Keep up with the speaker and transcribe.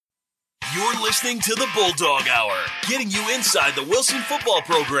You're listening to the Bulldog Hour, getting you inside the Wilson football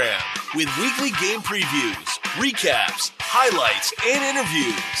program with weekly game previews, recaps, highlights, and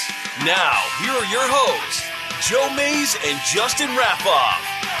interviews. Now, here are your hosts, Joe Mays and Justin Raffoff.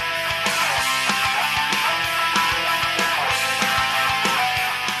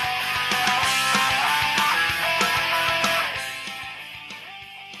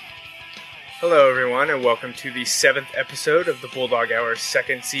 Hello, everyone, and welcome to the 7th episode of the Bulldog Hour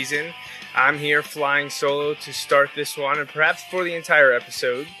second season. I'm here flying solo to start this one, and perhaps for the entire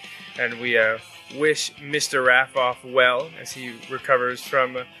episode. And we wish Mr. Raffoff well as he recovers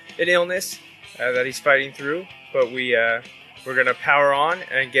from an illness that he's fighting through. But we're going to power on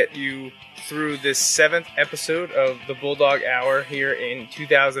and get you through this 7th episode of the Bulldog Hour here in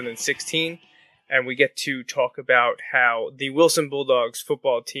 2016. And we get to talk about how the Wilson Bulldogs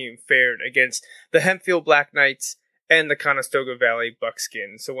football team fared against the Hempfield Black Knights and the Conestoga Valley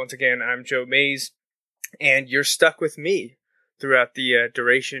Buckskins. So once again, I'm Joe Mays, and you're stuck with me throughout the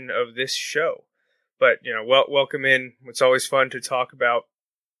duration of this show. But, welcome in. It's always fun to talk about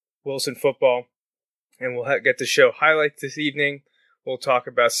Wilson football, and we'll get the show highlights this evening. We'll talk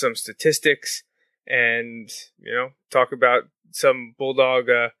about some statistics and, talk about some Bulldog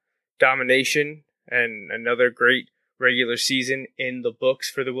domination and another great regular season in the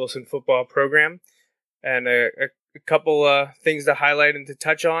books for the Wilson football program, and a couple things to highlight and to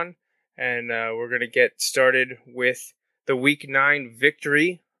touch on. And we're going to get started with the Week 9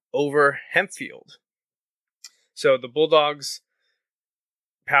 victory over Hempfield. So the Bulldogs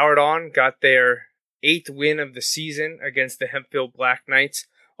powered on, got their 8th win of the season against the Hempfield Black Knights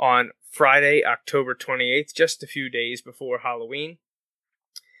on Friday, October 28th, just a few days before Halloween.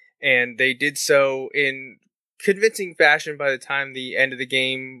 And they did so in convincing fashion by the time the end of the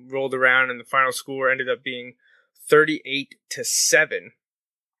game rolled around, and the final score ended up being 38-7.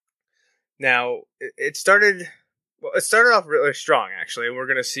 Now, it started off really strong, actually. And we're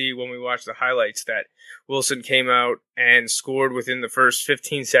going to see when we watch the highlights that Wilson came out and scored within the first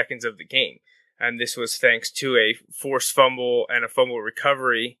 15 seconds of the game. And this was thanks to a forced fumble and a fumble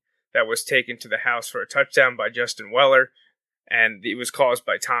recovery that was taken to the house for a touchdown by Justin Weller. And it was caused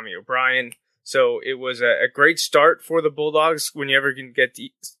by Tommy O'Brien. So it was a great start for the Bulldogs when you ever can get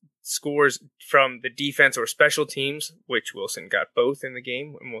the scores from the defense or special teams, which Wilson got both in the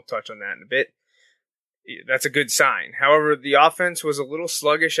game, and we'll touch on that in a bit. That's a good sign. However, the offense was a little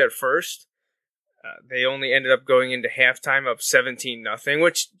sluggish at first. They only ended up going into halftime up 17-0,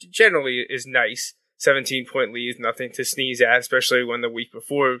 which generally is nice. 17-point lead is nothing to sneeze at, especially when the week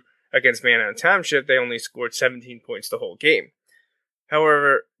before against Manheim Township, they only scored 17 points the whole game.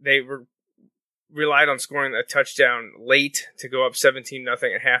 However, they relied on scoring a touchdown late to go up 17-0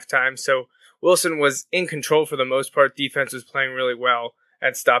 at halftime. So Wilson was in control for the most part. Defense was playing really well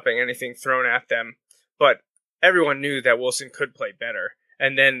at stopping anything thrown at them. But everyone knew that Wilson could play better.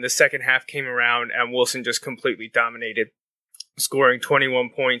 And then the second half came around, and Wilson just completely dominated, scoring 21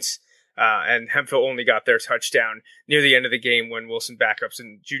 points. And Hempfield only got their touchdown near the end of the game when Wilson backups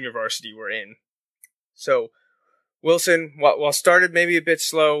and junior varsity were in. So Wilson, while started maybe a bit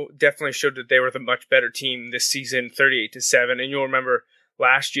slow, definitely showed that they were the much better team this season, 38-7. And you'll remember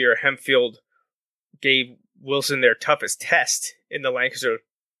last year, Hempfield gave Wilson their toughest test in the Lancaster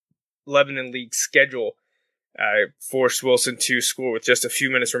Lebanon League schedule. Forced Wilson to score with just a few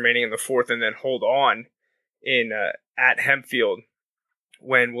minutes remaining in the fourth and then hold on at Hempfield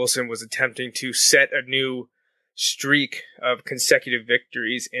when Wilson was attempting to set a new streak of consecutive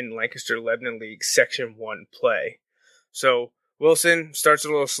victories in Lancaster Lebanon League Section 1 play. So Wilson starts a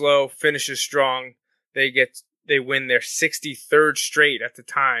little slow, finishes strong. They win their 63rd straight at the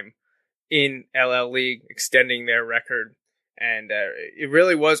time in LL League, extending their record. And it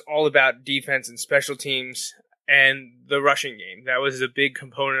really was all about defense and special teams and the rushing game. That was a big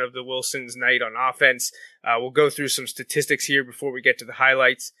component of the Wilson's night on offense. We'll go through some statistics here before we get to the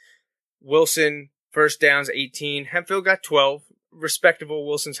highlights. Wilson, first downs 18. Hempfield got 12. Respectable.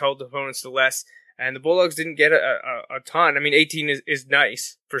 Wilson's held opponents to less. And the Bulldogs didn't get a ton. I mean, 18 is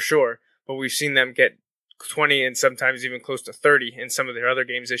nice, for sure. But we've seen them get 20 and sometimes even close to 30 in some of their other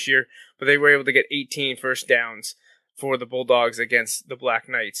games this year. But they were able to get 18 first downs for the Bulldogs against the Black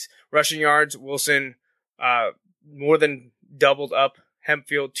Knights. Rushing yards, Wilson more than doubled up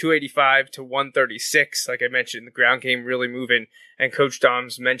Hempfield, 285 to 136. Like I mentioned, the ground game really moving. And Coach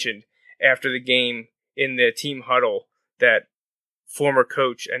Doms mentioned after the game in the team huddle that former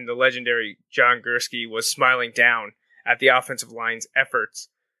coach and the legendary John Gursky was smiling down at the offensive line's efforts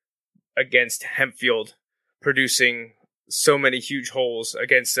against Hempfield, producing so many huge holes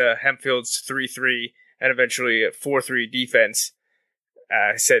against Hempfield's 3-3 and eventually a 4-3 defense.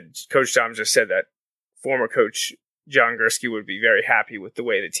 Coach Tom just said that former coach John Gursky would be very happy with the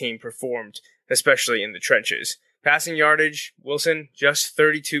way the team performed, especially in the trenches. Passing yardage, Wilson, just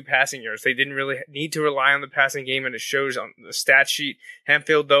 32 passing yards. They didn't really need to rely on the passing game, and it shows on the stat sheet.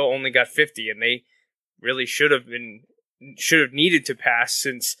 Hempfield, though, only got 50, and they really should have needed to pass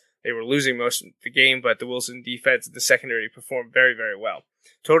since they were losing most of the game, but the Wilson defense, the secondary, performed very, very well.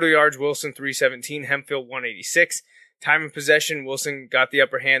 Total yards, Wilson 317, Hempfield 186. Time of possession, Wilson got the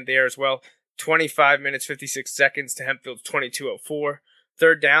upper hand there as well. 25 minutes, 56 seconds to Hempfield's 22:04.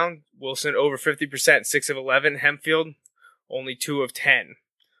 Third down, Wilson over 50%, 6 of 11. Hempfield, only 2 of 10.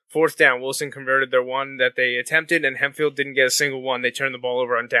 Fourth down, Wilson converted their one that they attempted, and Hempfield didn't get a single one. They turned the ball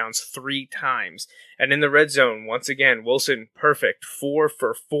over on downs 3 times. And in the red zone, once again, Wilson perfect, 4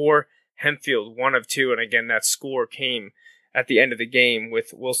 for 4. Hempfield, 1 of 2. And again, that score came at the end of the game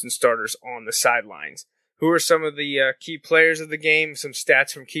with Wilson starters on the sidelines. Who are some of the key players of the game? Some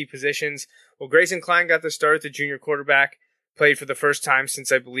stats from key positions. Well, Grayson Klein got the start, the junior quarterback. Played for the first time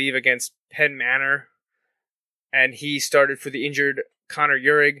since, I believe, against Penn Manor. And he started for the injured Connor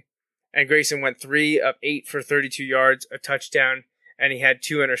Urig. And Grayson went 3 of 8 for 32 yards, a touchdown, and he had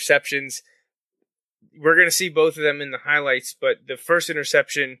 2 interceptions. We're going to see both of them in the highlights, but the first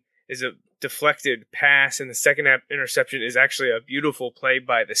interception is a deflected pass, and the second interception is actually a beautiful play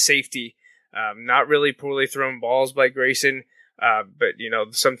by the safety. Not really poorly thrown balls by Grayson, but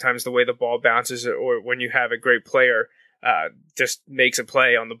sometimes the way the ball bounces, or when you have a great player, just makes a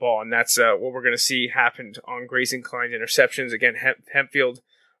play on the ball, and that's what we're going to see happened on Grayson Klein's interceptions. Again, Hempfield,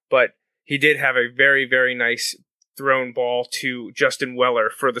 but he did have a very, very nice thrown ball to Justin Weller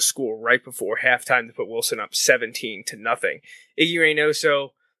for the score right before halftime to put Wilson up 17-0. Iggy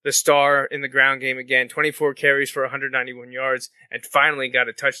Reynoso, the star in the ground game again, 24 carries for 191 yards, and finally got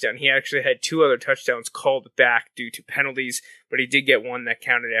a touchdown. He actually had 2 other touchdowns called back due to penalties, but he did get one that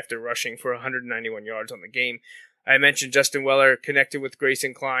counted after rushing for 191 yards on the game. I mentioned Justin Weller connected with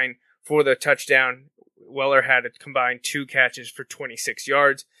Grayson Klein for the touchdown. Weller had a combined 2 catches for 26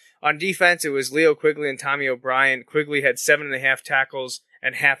 yards. On defense, it was Leo Quigley and Tommy O'Brien. Quigley had 7.5 tackles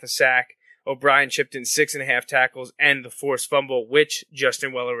and half a sack. O'Brien chipped in 6.5 tackles and the forced fumble, which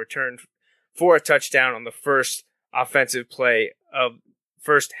Justin Weller returned for a touchdown on the first Hempfield offensive play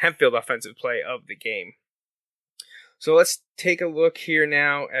of the game. So let's take a look here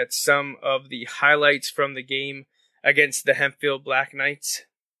now at some of the highlights from the game against the Hempfield Black Knights.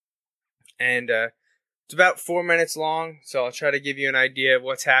 And it's about 4 minutes long, so I'll try to give you an idea of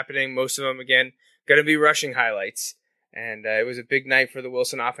what's happening. Most of them, again, going to be rushing highlights. And it was a big night for the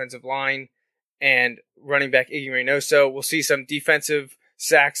Wilson offensive line and running back Iggy Reynoso. We'll see some defensive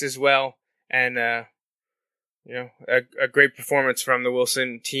sacks as well. And, a great performance from the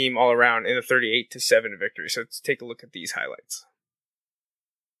Wilson team all around in a 38-7 victory. So let's take a look at these highlights.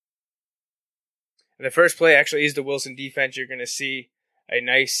 And the first play actually is the Wilson defense. You're going to see a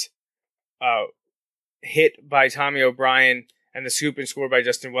nice hit by Tommy O'Brien and the scoop and score by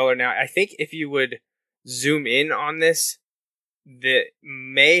Justin Weller. Now, I think if you would zoom in on this, that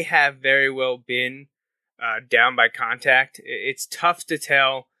may have very well been down by contact. It's tough to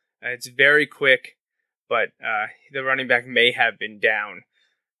tell. It's very quick, but the running back may have been down.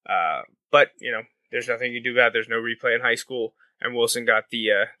 But, there's nothing you can do about it. There's no replay in high school, and Wilson got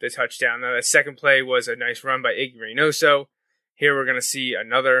the touchdown. Now, the second play was a nice run by Iggy Reynoso. Here we're going to see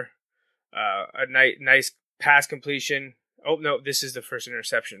another nice pass completion. Oh, no, this is the first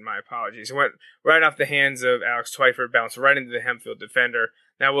interception. My apologies. It went right off the hands of Alex Twyford, bounced right into the Hempfield defender.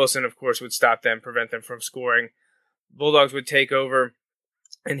 Now Wilson, of course, would stop them, prevent them from scoring. Bulldogs would take over.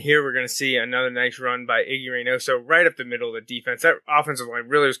 And here we're going to see another nice run by Iggy Reynoso right up the middle of the defense. That offensive line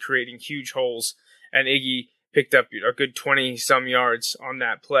really was creating huge holes, and Iggy picked up a good 20-some yards on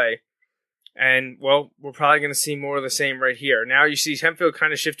that play. And, well, we're probably going to see more of the same right here. Now you see Hempfield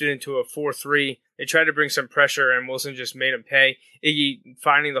kind of shifted into a 4-3. They tried to bring some pressure, and Wilson just made him pay. Iggy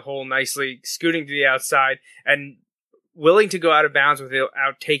finding the hole nicely, scooting to the outside, and willing to go out of bounds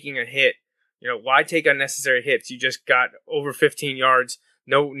without taking a hit. Why take unnecessary hits? You just got over 15 yards.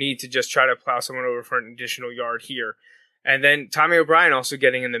 No need to just try to plow someone over for an additional yard here. And then Tommy O'Brien also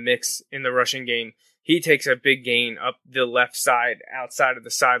getting in the mix in the rushing game. He takes a big gain up the left side, outside of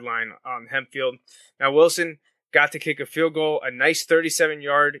the sideline on Hempfield. Now Wilson got to kick a field goal, a nice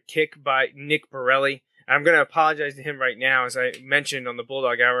 37-yard kick by Nick Borelli. And I'm going to apologize to him right now, as I mentioned on the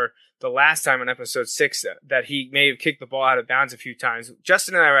Bulldog Hour the last time in episode 6 that he may have kicked the ball out of bounds a few times.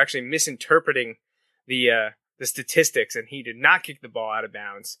 Justin and I were actually misinterpreting the statistics, and he did not kick the ball out of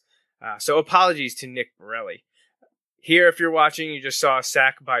bounds. So apologies to Nick Borelli. Here, if you're watching, you just saw a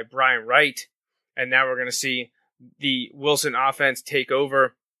sack by Brian Wright. And now we're going to see the Wilson offense take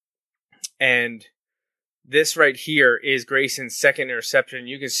over. And this right here is Grayson's second interception.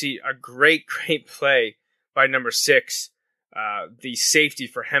 You can see a great play by number 6, the safety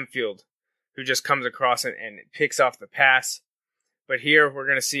for Hempfield, who just comes across and picks off the pass. But here we're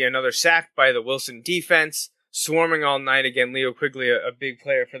going to see another sack by the Wilson defense, swarming all night. Again, Leo Quigley, a big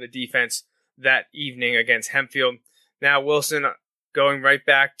player for the defense that evening against Hempfield. Now Wilson going right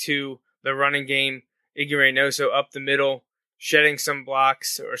back to the running game. Iggy Reynoso up the middle, shedding some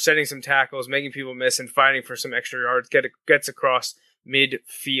blocks or setting some tackles, making people miss, and fighting for some extra yards, gets across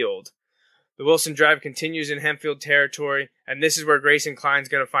midfield. The Wilson drive continues in Hempfield territory, and this is where Grayson Klein's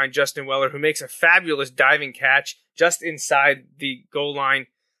going to find Justin Weller, who makes a fabulous diving catch just inside the goal line,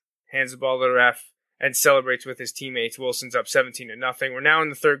 hands the ball to the ref, and celebrates with his teammates. Wilson's up 17-0. We're now in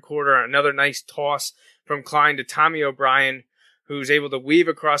the third quarter. Another nice toss from Klein to Tommy O'Brien, who's able to weave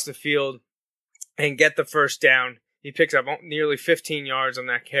across the field and get the first down. He picks up nearly 15 yards on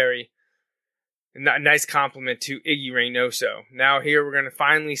that carry. A nice compliment to Iggy Reynoso. Now here we're going to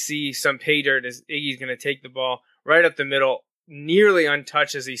finally see some pay dirt as Iggy's going to take the ball right up the middle, nearly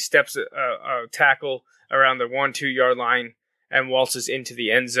untouched as he steps a tackle around the 1-2 yard line and waltzes into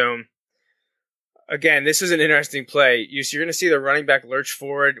the end zone. Again, this is an interesting play. You're going to see the running back lurch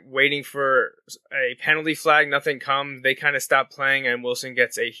forward, waiting for a penalty flag. Nothing comes. They kind of stop playing, and Wilson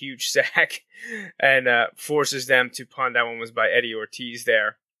gets a huge sack and forces them to punt. That one was by Eddie Ortiz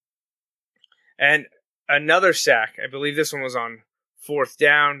there. And another sack. I believe this one was on 4th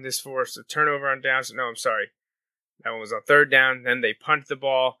down. This forced a turnover on downs. No, I'm sorry. That one was on 3rd down. Then they punt the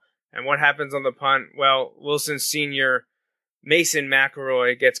ball. And what happens on the punt? Well, Wilson's senior Mason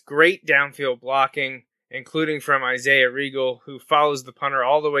McElroy gets great downfield blocking, including from Isaiah Regal, who follows the punter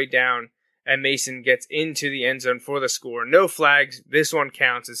all the way down, and Mason gets into the end zone for the score. No flags. This one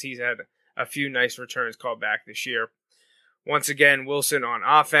counts as he's had a few nice returns called back this year. Once again, Wilson on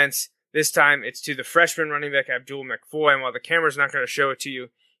offense. This time it's to the freshman running back Abdul McFoy, and while the camera's not going to show it to you,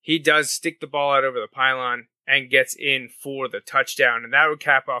 he does stick the ball out over the pylon and gets in for the touchdown. And that would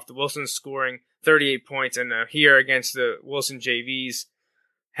cap off the Wilsons scoring 38 points. And here against the Wilson JVs,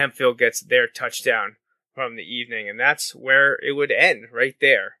 Hempfield gets their touchdown from the evening. And that's where it would end, right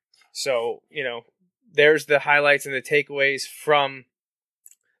there. So, there's the highlights and the takeaways from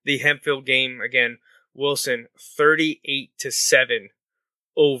the Hempfield game. Again, Wilson 38-7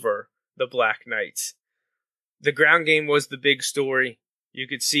 over the Black Knights. The ground game was the big story. You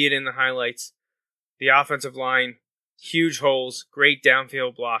could see it in the highlights. The offensive line, huge holes, great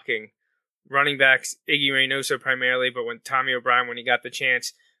downfield blocking. Running backs, Iggy Reynoso primarily, but when Tommy O'Brien, when he got the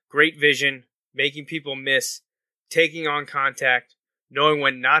chance, great vision, making people miss, taking on contact, knowing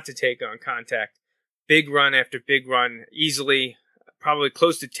when not to take on contact. Big run after big run, easily probably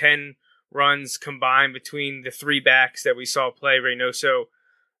close to 10 runs combined between the 3 backs that we saw play, Reynoso,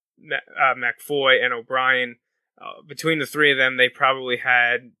 McFoy, and O'Brien. Between the 3 of them, they probably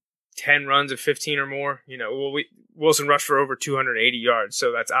had 10 runs of 15 or more. Wilson rushed for over 280 yards,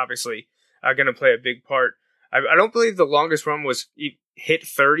 so that's obviously going to play a big part. I don't believe the longest run was hit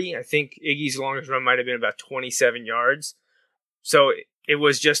 30. I think Iggy's longest run might have been about 27 yards. So it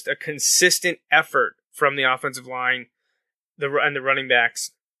was just a consistent effort from the offensive line and the running backs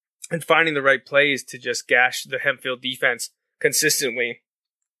and finding the right plays to just gash the Hempfield defense consistently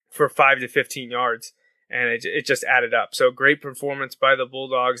for 5 to 15 yards. And it just added up. So great performance by the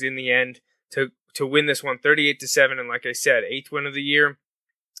Bulldogs in the end to win this one 38-7. And like I said, 8th win of the year,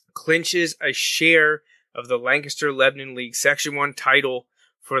 clinches a share of the Lancaster Lebanon League Section 1 title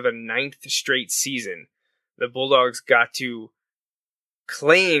for the 9th straight season. The Bulldogs got to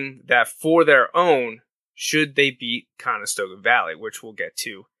claim that for their own should they beat Conestoga Valley, which we'll get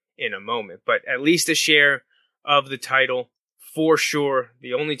to in a moment. But at least a share of the title for sure.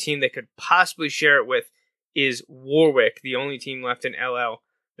 The only team they could possibly share it with is Warwick, the only team left in LL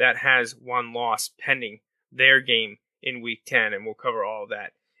that has one loss pending their game in Week 10, and we'll cover all of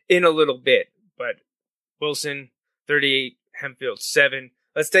that in a little bit. But Wilson, 38, Hempfield, 7.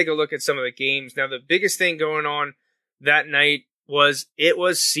 Let's take a look at some of the games. Now, the biggest thing going on that night was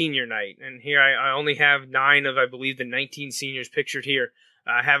senior night. And here I only have 9 of, I believe, the 19 seniors pictured here.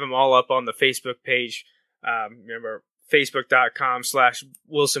 I have them all up on the Facebook page. Remember,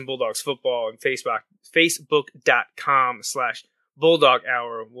 Facebook.com/Wilson Bulldogs Football and Facebook.com/Bulldog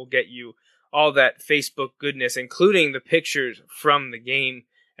Hour will get you all that Facebook goodness, including the pictures from the game.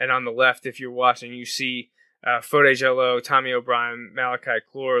 And on the left, if you're watching, you see Fode Jello, Tommy O'Brien, Malachi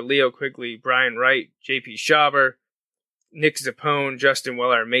Clore, Leo Quigley, Brian Wright, JP Schauber, Nick Zappone, Justin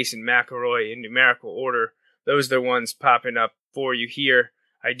Weller, Mason McElroy in numerical order. Those are the ones popping up for you here.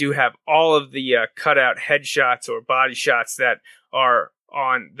 I do have all of the cutout headshots or body shots that are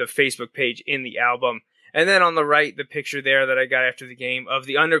on the Facebook page in the album. And then on the right, the picture there that I got after the game of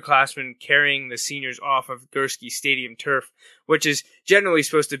the underclassmen carrying the seniors off of Gursky Stadium turf, which is generally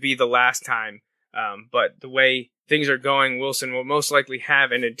supposed to be the last time. But the way things are going, Wilson will most likely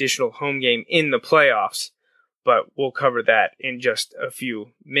have an additional home game in the playoffs. But we'll cover that in just a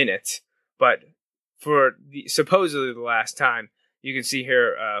few minutes. But for supposedly the last time, you can see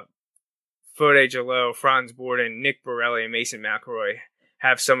here Fode Jallow, Franz Borden, Nick Borelli, and Mason McElroy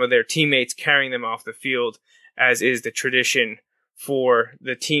have some of their teammates carrying them off the field, as is the tradition for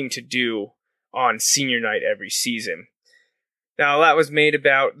the team to do on senior night every season. Now, a lot was made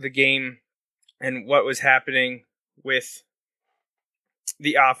about the game and what was happening with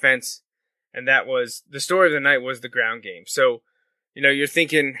the offense, and that was the story of the night was the ground game. So, you're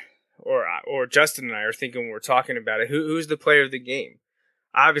thinking, or Justin and I are thinking when we're talking about it, who's the player of the game?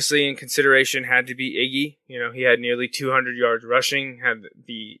 Obviously, in consideration, had to be Iggy. He had nearly 200 yards rushing, had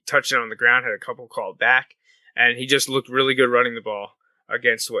the touchdown on the ground, had a couple called back, and he just looked really good running the ball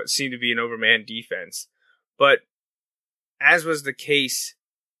against what seemed to be an overmanned defense. But as was the case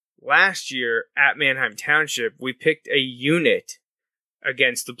last year at Manheim Township, we picked a unit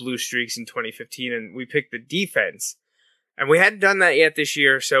against the Blue Streaks in 2015, and we picked the defense. And we hadn't done that yet this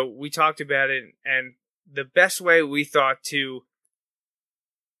year, so we talked about it, and the best way we thought to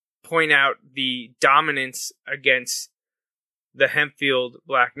point out the dominance against the Hempfield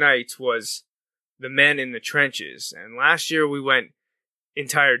Black Knights was the men in the trenches. And last year we went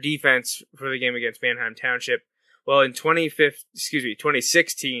entire defense for the game against Manheim Township. Well, in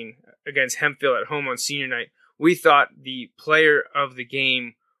 2016 against Hempfield at home on senior night, we thought the player of the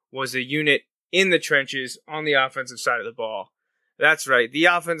game was a unit in the trenches on the offensive side of the ball. That's right. The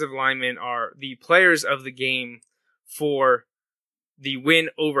offensive linemen are the players of the game for the win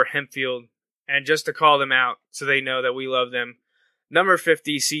over Hempfield. And just to call them out so they know that we love them, number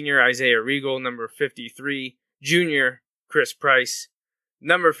 50, senior Isaiah Regal. Number 53, junior Chris Price.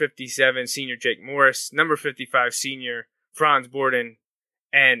 Number 57, senior Jake Morris. Number 55, senior Franz Borden.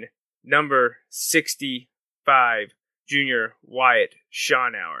 And number 65, junior Wyatt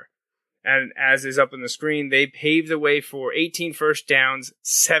Schonauer. And as is up on the screen, they paved the way for 18 first downs,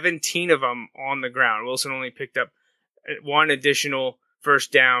 17 of them on the ground. Wilson only picked up one additional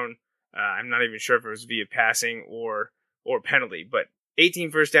first down. I'm not even sure if it was via passing or penalty, but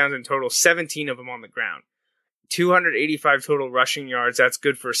 18 first downs in total, 17 of them on the ground. 285 total rushing yards. That's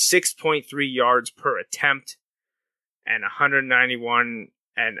good for 6.3 yards per attempt. And 191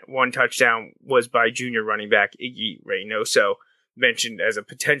 and one touchdown was by junior running back Iggy Reynoso, mentioned as a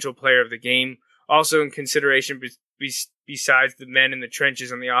potential player of the game. Also in consideration, besides the men in the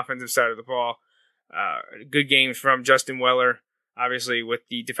trenches on the offensive side of the ball, good games from Justin Weller, obviously with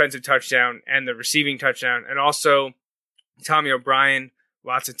the defensive touchdown and the receiving touchdown, and also Tommy O'Brien,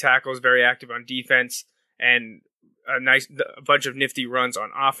 lots of tackles, very active on defense, and a bunch of nifty runs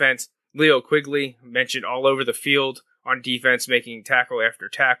on offense. Leo Quigley, mentioned all over the field on defense, making tackle after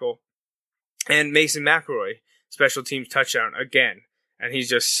tackle. And Mason McElroy, special teams touchdown again. And he's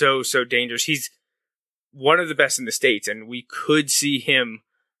just so dangerous. He's one of the best in the States, and we could see him,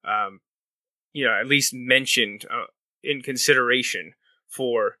 at least mentioned in consideration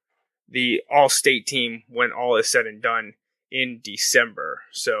for the all-state team when all is said and done in December.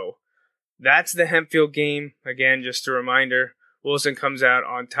 So that's the Hempfield game. Again, just a reminder, Wilson comes out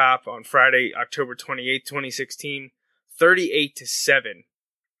on top on Friday, October 28th, 2016, 38-7.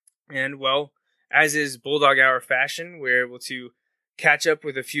 And, well, as is Bulldog Hour fashion, we're able to catch up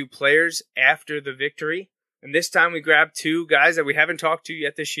with a few players after the victory. And this time we grabbed two guys that we haven't talked to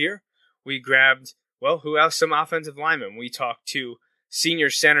yet this year. We grabbed, well, who else? Some offensive linemen. We talked to senior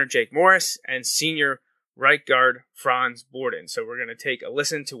center Jake Morris and senior right guard Franz Borden. So we're going to take a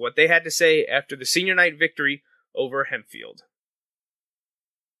listen to what they had to say after the senior night victory over Hempfield.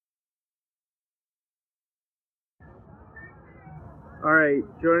 All right,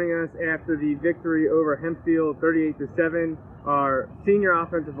 joining us after the victory over Hempfield, 38-7, are senior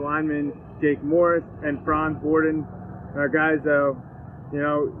offensive linemen Jake Morris and Franz Borden. Guys,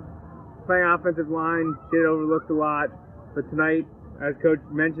 playing offensive line, get overlooked a lot, but tonight, as Coach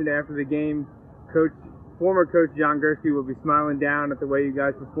mentioned after the game, former Coach John Gursky will be smiling down at the way you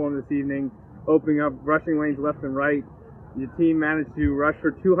guys performed this evening, opening up rushing lanes left and right. Your team managed to rush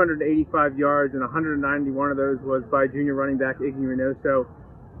for 285 yards, and 191 of those was by junior running back Iggy Reynoso.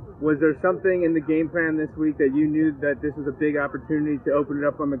 Was there something in the game plan this week that you knew that this was a big opportunity to open it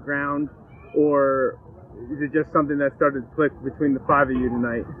up on the ground, or is it just something that started to click between the five of you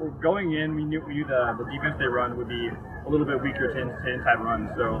tonight? Well, going in, we knew the defense they run would be a little bit weaker to inside runs.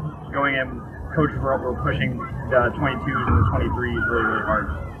 So going in, coaches were pushing the 22s and the 23s really, really hard.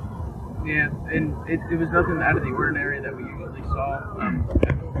 Yeah, and it was nothing out of the ordinary that we usually saw.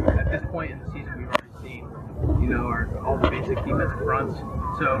 At this point in the season, we've already seen, all the basic defensive fronts.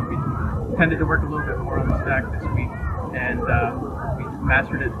 So we tended to work a little bit more on the stack this week, and we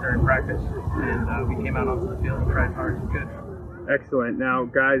mastered it during practice, and we came out onto the field and tried hard and good. Excellent. Now,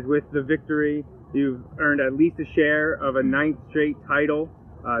 guys, with the victory, you've earned at least a share of a 9th straight title.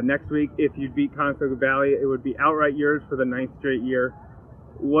 Next week, if you beat Conestoga Valley, it would be outright yours for the 9th straight year.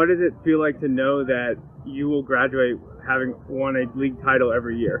 What does it feel like to know that you will graduate having won a league title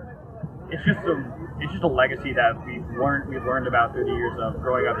every year? It's just a legacy that we've learned about through the years of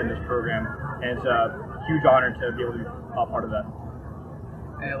growing up in this program, and it's a huge honor to be able to be a part of that.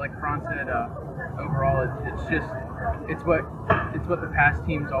 Yeah, like Franz said, overall, it's what the past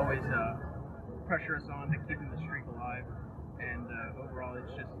teams always pressure us on, to keeping the streak alive, and overall,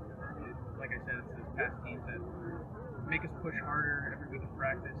 like I said, it's those past teams that make us push harder every week in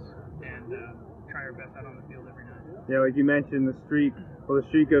practice and try our best out on the field every night. Yeah, like you mentioned, the streak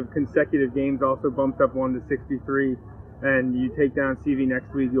of consecutive games also bumps up one to 63, and you take down CV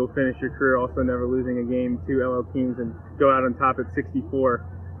next week, you'll finish your career also never losing a game to LL teams and go out on top at 64.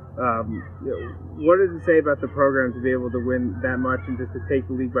 What does it say about the program to be able to win that much and just to take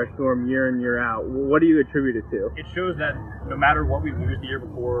the league by storm year in, year out? What do you attribute it to? It shows that no matter what we lose the year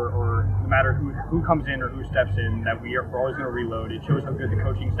before, or no matter who comes in or who steps in, that we're always going to reload. It shows how good the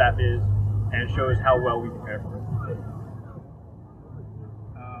coaching staff is, and it shows how well we prepare for it.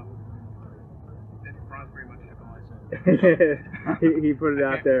 Franz pretty much took all I said. he put it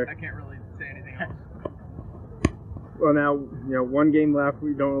out there. I can't really say anything else. Well, now, one game left.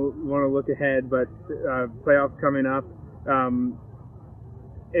 We don't want to look ahead, but playoffs coming up.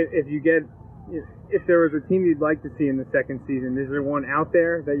 If there was a team you'd like to see in the second season, is there one out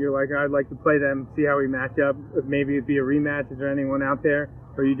there that you're like, I'd like to play them, see how we match up? Maybe it'd be a rematch. Is there anyone out there,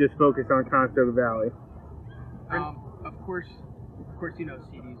 or you just focus on Conestoga Valley? Of course,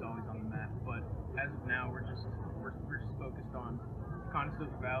 CD's always on the map, but as of now, we're just focused on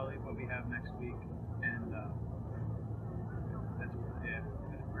Conestoga Valley, what we have next week, and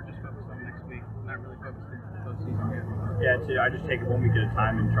we're just focused on next week. Not really focused into the postseason yet. Yeah, I just take it 1 week at a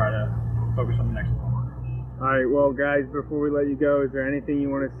time and try to focus on the next one. All right, well, guys, before we let you go, is there anything you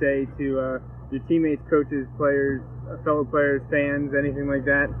want to say to your teammates, coaches, players, fellow players, fans, anything like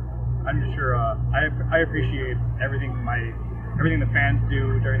that? I'm just sure I appreciate everything the fans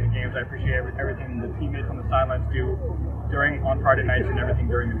do during the games. I appreciate everything the teammates on the sidelines do on Friday nights and everything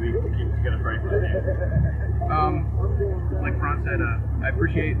during the week to get us ready for the game. Like Franz said, I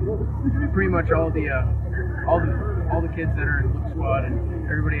appreciate pretty much all the kids that are in Luke Squad and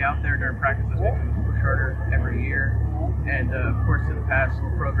everybody out there during practice that's making us push harder every year, and of course to the past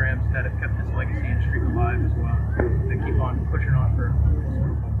programs that have kept this legacy and streak alive as well, that keep on pushing on for.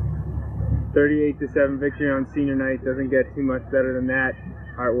 38-7 victory on senior night. Doesn't get too much better than that.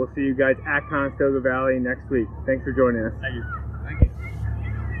 All right, we'll see you guys at Conestoga Valley next week. Thanks for joining us. Thank you. Thank you.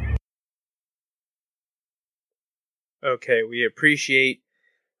 Okay, we appreciate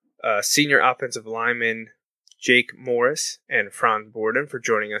senior offensive lineman Jake Morris and Franz Borden for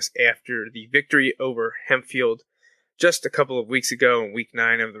joining us after the victory over Hempfield just a couple of weeks ago in Week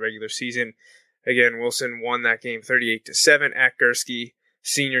 9 of the regular season. Again, Wilson won that game 38-7 at Gursky,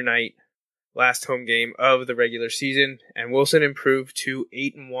 senior night, last home game of the regular season, and Wilson improved to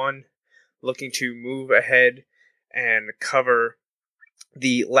 8-1, looking to move ahead and cover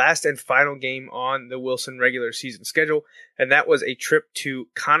the last and final game on the Wilson regular season schedule, and that was a trip to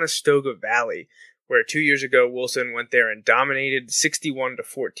Conestoga Valley, where 2 years ago Wilson went there and dominated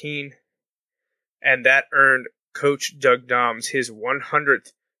 61-14, and that earned Coach Doug Doms his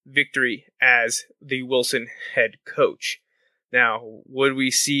 100th victory as the Wilson head coach. Now, would we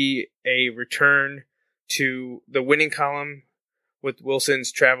see a return to the winning column with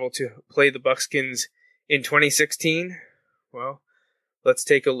Wilson's travel to play the Buckskins in 2016? Well, let's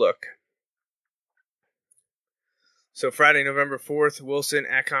take a look. So Friday, November 4th, Wilson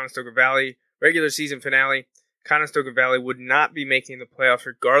at Conestoga Valley, regular season finale. Conestoga Valley would not be making the playoffs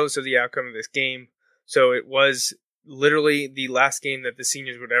regardless of the outcome of this game. So it was literally the last game that the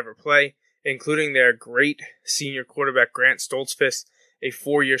seniors would ever play, including their great senior quarterback Grant Stoltzfus, a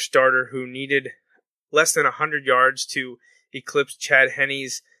 4-year starter who needed less than 100 yards to eclipse Chad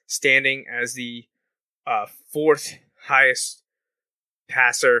Henney's standing as the fourth highest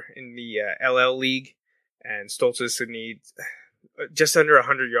passer in the LL League. And Stoltzfus would need just under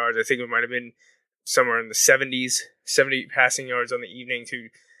 100 yards. I think it might have been somewhere in the 70s, 70 passing yards on the evening to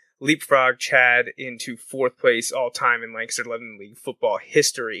leapfrog Chad into fourth place all time in Lancaster Lebanon League football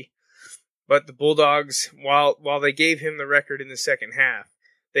history. But the Bulldogs, while they gave him the record in the second half,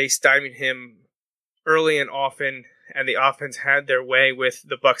 they stymied him early and often, and the offense had their way with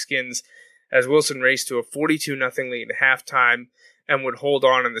the Buckskins as Wilson raced to a 42-0 lead at halftime and would hold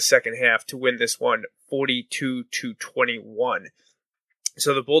on in the second half to win this one 42-21.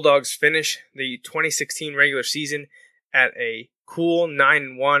 So the Bulldogs finish the 2016 regular season at a cool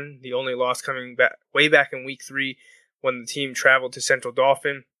 9-1, the only loss coming back way back in week 3 when the team traveled to Central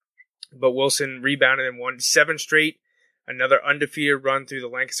Dauphin. But Wilson rebounded and won 7 straight, another undefeated run through the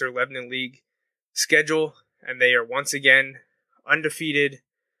Lancaster Lebanon League schedule, and they are once again undefeated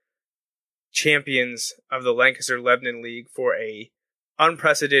champions of the Lancaster Lebanon League for a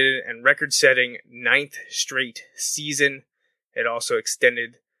unprecedented and record-setting 9th straight season. It also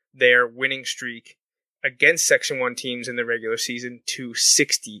extended their winning streak against Section 1 teams in the regular season to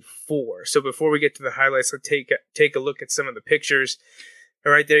 64. So before we get to the highlights, let's take a look at some of the pictures.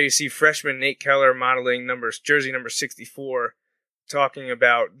 Right there you see freshman Nate Keller modeling jersey number 64, talking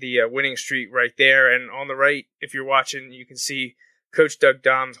about the winning streak right there. And on the right, if you're watching, you can see Coach Doug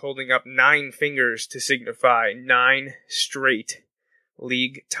Doms holding up 9 fingers to signify 9 straight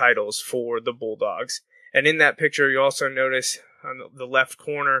league titles for the Bulldogs. And in that picture, you also notice on the left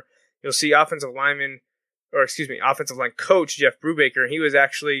corner, you'll see offensive line coach Jeff Brubaker. He was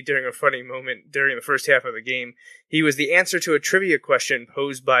actually, during a funny moment during the first half of the game, he was the answer to a trivia question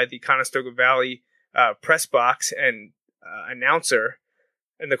posed by the Conestoga Valley press box and announcer.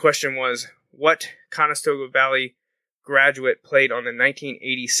 And the question was, what Conestoga Valley graduate played on the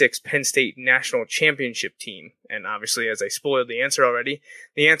 1986 Penn State National Championship team? And obviously, as I spoiled the answer already,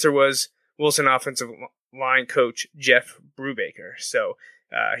 the answer was Wilson offensive line coach Jeff Brubaker. So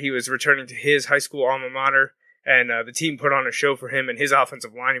he was returning to his high school alma mater, and the team put on a show for him, and his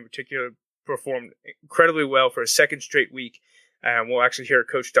offensive line in particular performed incredibly well for a second straight week. We'll actually hear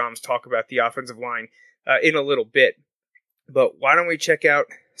Coach Doms talk about the offensive line in a little bit. But why don't we check out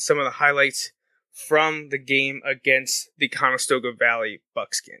some of the highlights from the game against the Conestoga Valley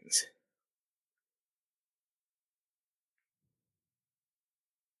Buckskins.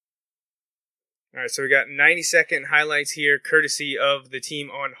 All right, so we got 90-second highlights here, courtesy of the team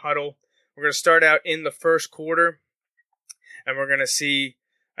on Huddle. We're going to start out in the first quarter, and we're going to see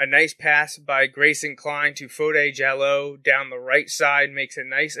a nice pass by Grayson Klein to Fode Jallo down the right side, makes a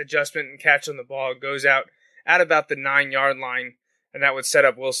nice adjustment and catch on the ball, goes out at about the 9-yard line, and that would set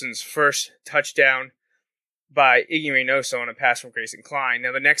up Wilson's first touchdown by Iggy Reynoso on a pass from Grayson Klein.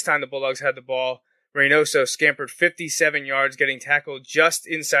 Now, the next time the Bulldogs had the ball, Reynoso scampered 57 yards, getting tackled just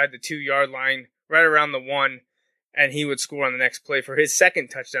inside the 2-yard line, right around the 1, and he would score on the next play for his second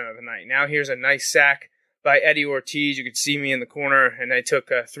touchdown of the night. Now here's a nice sack by Eddie Ortiz. You could see me in the corner, and I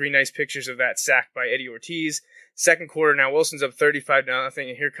took 3 nice pictures of that sack by Eddie Ortiz. Second quarter, now Wilson's up 35-0,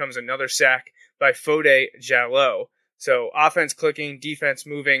 and here comes another sack by Fode Jallo. So offense clicking, defense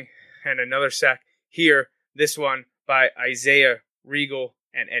moving, and another sack here, this one by Isaiah Regal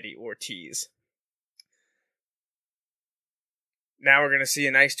and Eddie Ortiz. Now we're going to see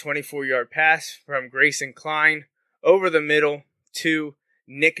a nice 24-yard pass from Grayson Klein over the middle to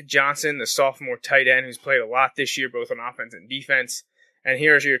Nick Johnson, the sophomore tight end who's played a lot this year, both on offense and defense. And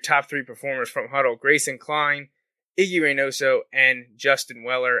here's your top 3 performers from Huddle: Grayson Klein, Iggy Reynoso, and Justin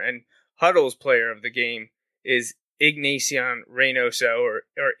Weller. And Huddle's player of the game is Ignacian Reynoso, or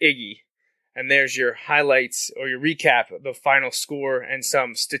Iggy. And there's your highlights, or your recap of the final score and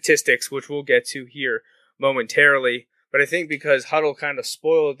some statistics, which we'll get to here momentarily. But I think because Huddle kind of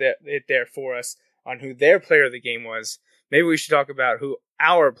spoiled it there for us on who their player of the game was, maybe we should talk about who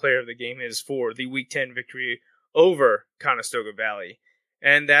our player of the game is for the Week 10 victory over Conestoga Valley.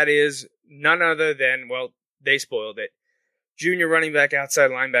 And that is none other than, well, they spoiled it, junior running back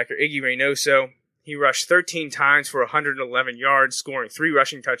outside linebacker Iggy Reynoso. He rushed 13 times for 111 yards, scoring 3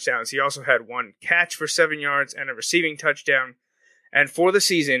 rushing touchdowns. He also had 1 catch for 7 yards and a receiving touchdown. And for the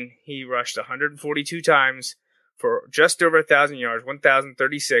season, he rushed 142 times for just over 1,000 yards,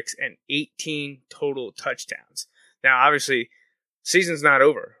 1,036, and 18 total touchdowns. Now, obviously, season's not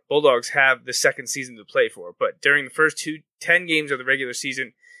over. Bulldogs have the second season to play for, but during the first 10 games of the regular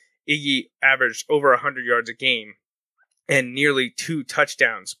season, Iggy averaged over 100 yards a game and nearly 2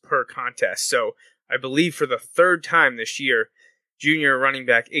 touchdowns per contest. So I believe for the third time this year, junior running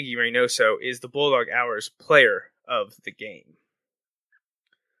back Iggy Reynoso is the Bulldog Hours player of the game.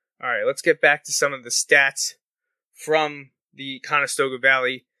 All right, let's get back to some of the stats from the Conestoga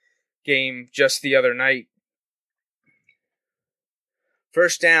Valley game just the other night.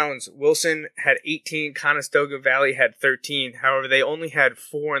 First downs, Wilson had 18, Conestoga Valley had 13. However, they only had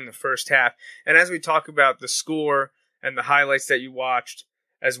 4 in the first half. And as we talk about the score and the highlights that you watched,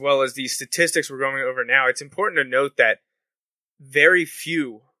 as well as the statistics we're going over now, it's important to note that very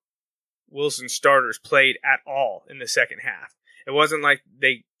few Wilson starters played at all in the second half. It wasn't like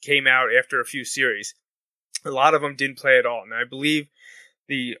they came out after a few series. A lot of them didn't play at all. And I believe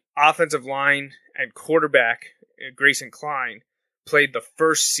the offensive line and quarterback, Grayson Klein, played the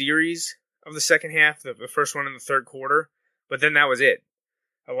first series of the second half, the first one in the third quarter, but then that was it.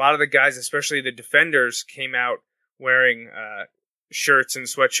 A lot of the guys, especially the defenders, came out wearing shirts and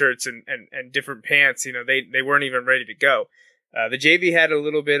sweatshirts and different pants. They weren't even ready to go. The JV had a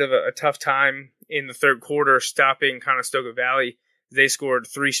little bit of a tough time in the third quarter stopping Conestoga Valley. They scored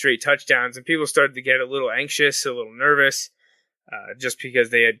 3 straight touchdowns, and people started to get a little anxious, a little nervous, just because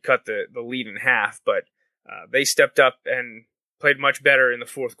they had cut the lead in half. But they stepped up and played much better in the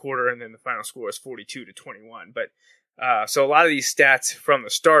fourth quarter, and then the final score was 42-21. But so a lot of these stats from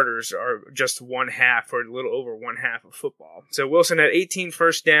the starters are just one half or a little over one half of football. So Wilson had 18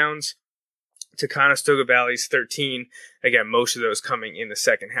 first downs to Conestoga Valley's 13. Again, most of those coming in the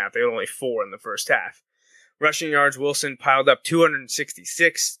second half. They had only 4 in the first half. Rushing yards, Wilson piled up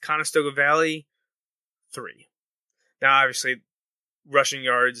 266. Conestoga Valley, 3. Now, obviously, rushing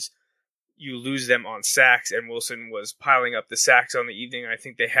yards, you lose them on sacks, and Wilson was piling up the sacks on the evening. I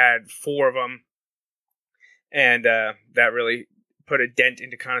think they had 4 of them, and that really put a dent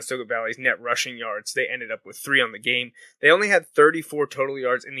into Conestoga Valley's net rushing yards. They ended up with 3 on the game. They only had 34 total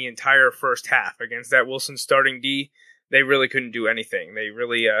yards in the entire first half. Against that Wilson starting D, they really couldn't do anything. They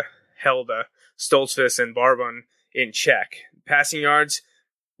really held Stoltzfus and Barbun in check. Passing yards,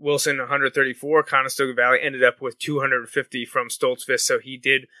 Wilson 134. Conestoga Valley ended up with 250 from Stoltzfus, so he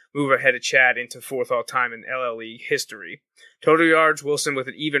did move ahead of Chad into 4th all-time in LLE history. Total yards, Wilson with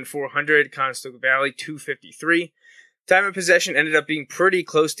an even 400. Conestoga Valley 253. Time of possession ended up being pretty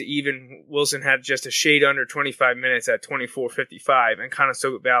close to even. Wilson had just a shade under 25 minutes at 24:55, and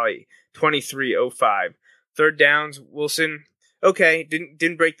Conestoga Valley 23:05. Third downs, Wilson, okay,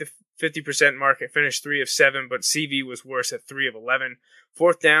 didn't break the 50% mark. It finished 3 of 7, but CV was worse at 3 of 11.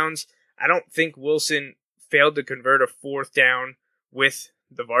 Fourth downs, I don't think Wilson failed to convert a 4th down with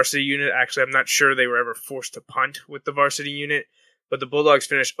the varsity unit. Actually, I'm not sure they were ever forced to punt with the varsity unit, but the Bulldogs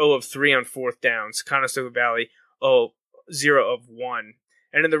finished 0 of 3 on 4th downs. Conestoga Valley 0 of 1.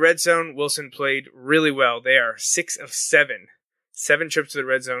 And in the red zone, Wilson played really well. They are 6 of 7. 7 trips to the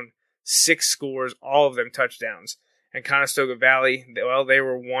red zone, 6 scores, all of them touchdowns. And Conestoga Valley, well, they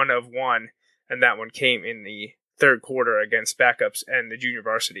were 1 of 1, and that one came in the third quarter against backups and the junior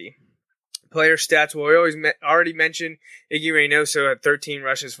varsity. Player stats, well, we already mentioned Iggy Reynoso had 13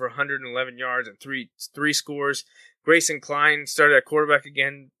 rushes for 111 yards and three scores. Grayson Klein started at quarterback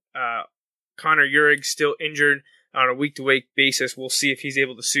again. Connor Uhrig still injured on a week-to-week basis. We'll see if he's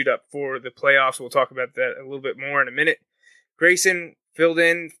able to suit up for the playoffs. We'll talk about that a little bit more in a minute. Grayson filled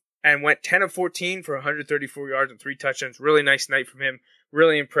in and went 10 of 14 for 134 yards and 3 touchdowns. Really nice night from him.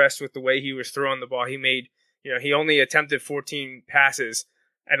 Really impressed with the way he was throwing the ball. He only attempted 14 passes,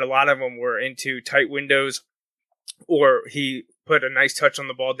 and a lot of them were into tight windows, or he put a nice touch on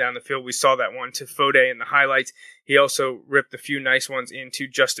the ball down the field. We saw that one to Fode in the highlights. He also ripped a few nice ones into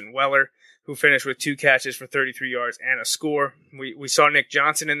Justin Weller, who finished with 2 catches for 33 yards and a score. We saw Nick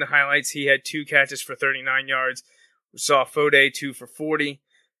Johnson in the highlights. He had 2 catches for 39 yards. We saw Fode 2 for 40.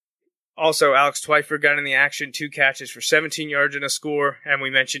 Also, Alex Twyfer got in the action, 2 catches for 17 yards and a score. And we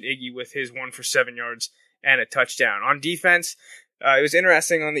mentioned Iggy with his 1 for 7 yards and a touchdown. On defense, it was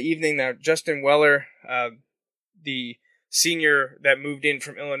interesting on the evening that Justin Weller, the senior that moved in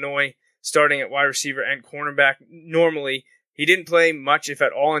from Illinois, starting at wide receiver and cornerback, normally he didn't play much, if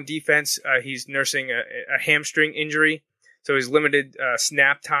at all, on defense. He's nursing a hamstring injury, so he's limited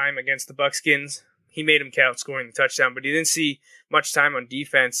snap time against the Buckskins. He made him count, scoring the touchdown, but he didn't see much time on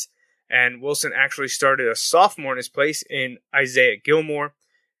defense. And Wilson actually started a sophomore in his place in Isaiah Gilmore.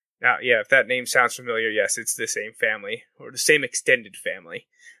 Now, yeah, if that name sounds familiar, yes, it's the same family, or the same extended family.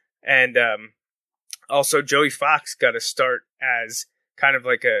 And also, Joey Fox got a start as kind of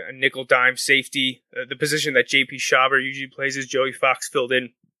like a nickel dime safety. The position that J.P. Schauber usually plays is Joey Fox filled in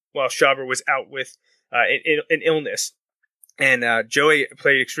while Schauber was out with an illness. And Joey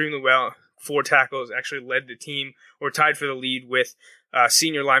played extremely well. 4 tackles, actually led the team, or tied for the lead with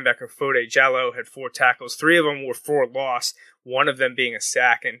senior linebacker Fode Jallo, had 4 tackles. 3 of them were for loss, one of them being a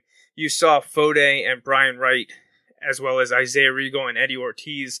sack. And you saw Fode and Brian Wright, as well as Isaiah Rigo and Eddie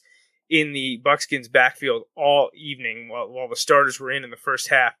Ortiz, in the Buckskins backfield all evening while the starters were in the first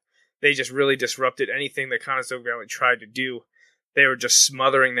half. They just really disrupted anything that Conestoga Valley tried to do. they were just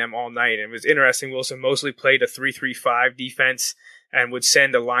smothering them all night. And it was interesting. Wilson mostly played a 3-3-5 defense and would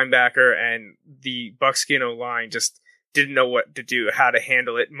send a linebacker, and the Buckskin O-line just didn't know what to do, how to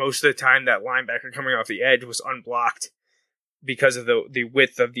handle it. Most of the time, that linebacker coming off the edge was unblocked because of the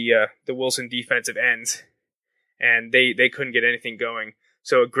width of the Wilson defensive ends, and they couldn't get anything going.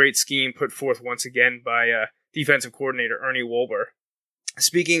 So a great scheme put forth once again by defensive coordinator Ernie Wolber.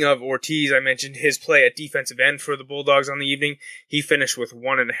 Speaking of Ortiz, I mentioned his play at defensive end for the Bulldogs on the evening. He finished with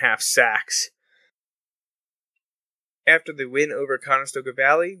 1.5 sacks. After the win over Conestoga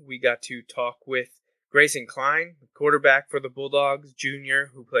Valley, we got to talk with Grayson Klein, quarterback for the Bulldogs,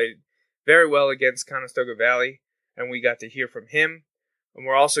 junior, who played very well against Conestoga Valley, and we got to hear from him. And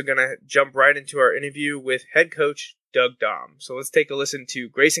we're also going to jump right into our interview with head coach Doug Dohm. So let's take a listen to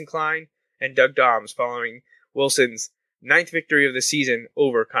Grayson Klein and Doug Dohms following Wilson's 9th victory of the season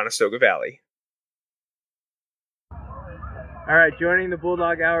over Conestoga Valley. All right, joining the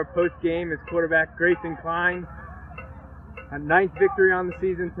Bulldog Hour post-game is quarterback Grayson Klein. A 9th victory on the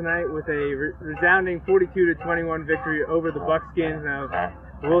season tonight with a resounding 42-21 victory over the Buckskins. Now,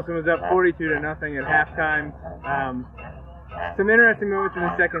 Wilson was up 42-0 at halftime. Some interesting moments in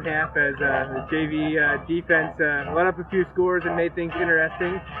the second half as the JV defense let up a few scores and made things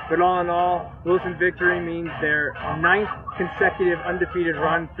interesting. But all in all, Wilson's victory means their 9th consecutive undefeated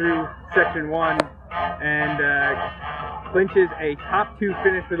run through Section 1 and clinches a top 2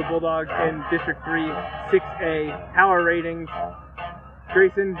 finish for the Bulldogs in District 3 6A power ratings.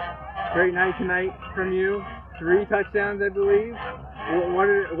 Grayson, great night tonight from you. 3 touchdowns, I believe. What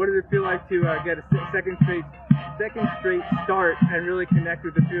did it feel like to get a second straight start and really connect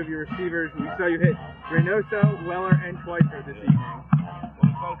with the 2 of your receivers? And we saw you hit Reynoso, Weller, and Schweitzer this evening.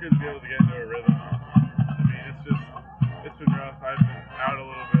 Well, it felt good to be able to get into a rhythm. I mean, it's been rough. I've been out a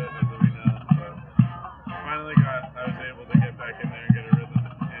little bit, as we know, but finally I was able to get back in there and get a rhythm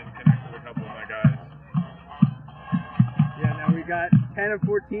and connect with a couple of my guys. Yeah, now we got 10 of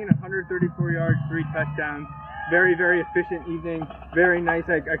 14, 134 yards, 3 touchdowns. Very, very efficient evening. Very nice.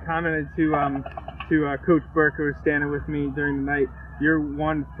 I commented to Coach Burke, who was standing with me during the night. Your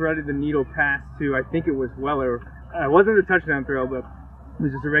one threaded the needle pass to, I think it was Weller. It wasn't a touchdown throw, but it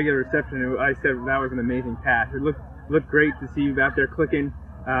was just a regular reception. I said that was an amazing pass. It looked great to see you out there clicking.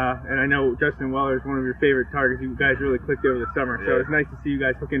 And I know Justin Weller is one of your favorite targets. You guys really clicked over the summer, so it's nice to see you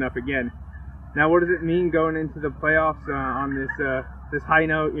guys hooking up again. Now, what does it mean going into the playoffs on this high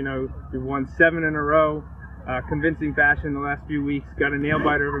note? You know, you've won 7 in a row. Convincing fashion the last few weeks. Got a nail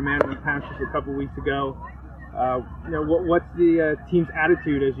biter over Mandarin Township a couple weeks ago. What's the team's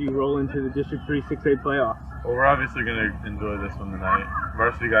attitude as you roll into the District 3 6A playoffs? Well, we're obviously going to enjoy this one tonight.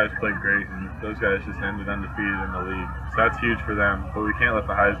 Varsity guys played great, and those guys just ended undefeated in the league. So that's huge for them, but we can't let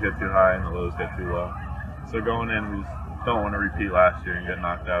the highs get too high and the lows get too low. So going in, we just don't want to repeat last year and get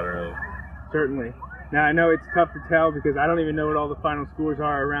knocked out early. Certainly. Now, I know it's tough to tell because I don't even know what all the final scores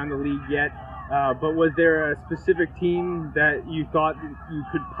are around the league yet. But was there a specific team that you thought you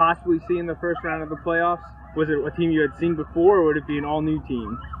could possibly see in the first round of the playoffs? Was it a team you had seen before, or would it be an all-new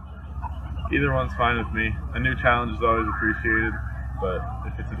team? Either one's fine with me. A new challenge is always appreciated, but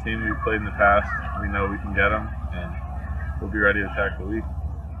if it's a team we've played in the past, we know we can get them, and we'll be ready to attack the league.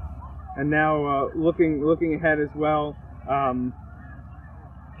 And now, looking ahead as well,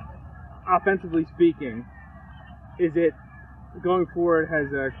 offensively speaking, is it going forward? Has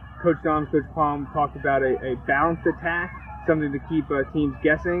Coach Dohm, Coach Palm talked about a balanced attack, something to keep teams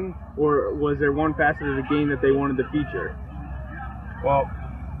guessing, or was there one facet of the game that they wanted to feature? Well,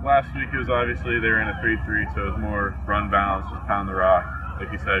 last week it was obviously they were in a 3-3, so it was more run balance, just pound the rock.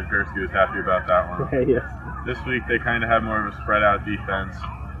 Like you said, Gursky was happy about that one. Yes. This week they kind of had more of a spread out defense.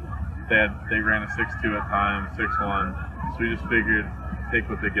 They ran a 6-2 at times, 6-1. So we just figured take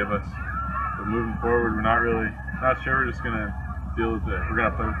what they give us. But moving forward, we're not sure. We're just gonna deal with it. We're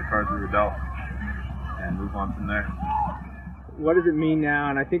gonna play with the cards we were dealt and move on from there. What does it mean now?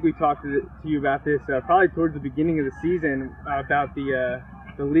 And I think we talked to you about this probably towards the beginning of the season about the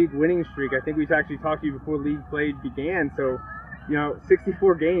league winning streak. I think we actually talked to you before league play began. So,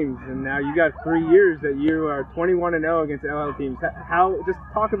 64 games, and now you got 3 years that you are 21-0 against LL teams. Just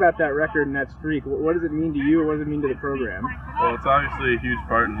talk about that record and that streak. What does it mean to you, or what does it mean to the program? Well, it's obviously a huge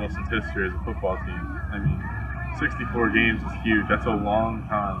part in Wilson's history as a football team. I mean, 64 games is huge. That's a long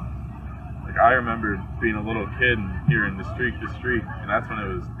time. Like, I remember being a little kid and hearing the streak, and that's when it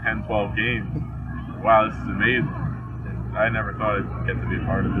was 10, 12 games. Wow, this is amazing. And I never thought I'd get to be a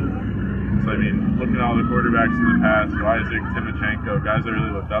part of it. So, I mean, looking at all the quarterbacks in the past, Isaac, Timochenko, guys I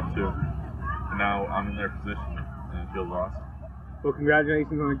really looked up to, and now I'm in their position, and it feels awesome. Well,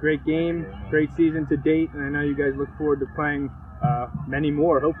 congratulations on a great game, great season to date, and I know you guys look forward to playing many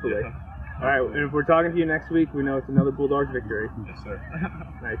more, hopefully. All right, and if we're talking to you next week, we know it's another Bulldogs victory. Yes, sir.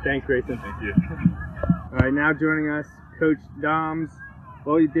 All right, thanks, Grayson. Thank you. All right, now joining us, Coach Doms.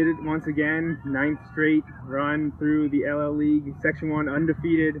 Well, you did it once again, 9th straight run through the LL League, Section 1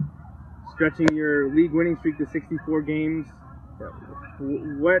 undefeated, stretching your league winning streak to 64 games.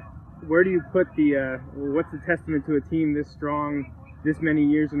 Where do you put what's the testament to a team this strong, this many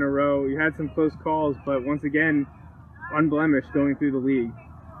years in a row? You had some close calls, but once again, unblemished going through the league.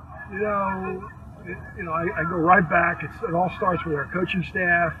 I go right back. It all starts with our coaching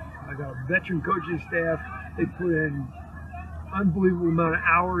staff. I got a veteran coaching staff. They put in unbelievable amount of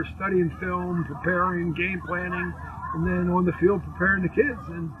hours studying film, preparing, game planning, and then on the field preparing the kids.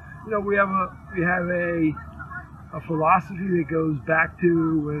 And we have a philosophy that goes back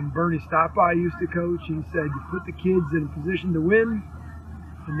to when Bernie Stoppeye used to coach. He said, you put the kids in a position to win,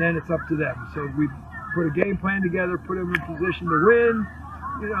 and then it's up to them. So we put a game plan together, put them in a position to win,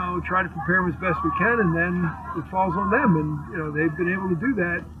 try to prepare them as best we can, and then it falls on them. And, they've been able to do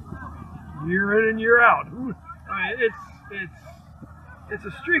that year in and year out. I mean, it's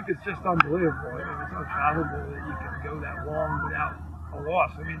a streak that's just unbelievable. It's unfathomable that you can go that long without a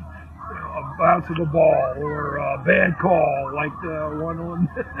loss. I mean, a bounce of a ball or a bad call like the one on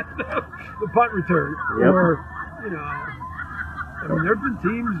the punt return. Yep. Or, there have been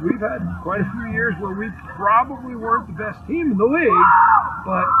teams, we've had quite a few years where we probably weren't the best team in the league,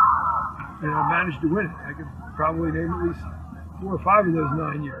 but, managed to win it. I could probably name at least 4 or 5 of those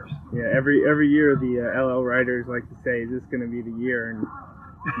 9 years. Yeah, every year the LL writers like to say, is this going to be the year? And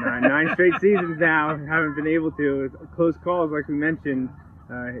 9 straight seasons now, haven't been able to. Close calls, like we mentioned.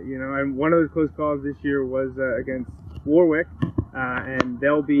 And one of those close calls this year was against Warwick, and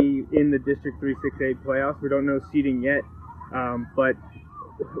they'll be in the District 3-6A playoffs. We don't know seeding yet, but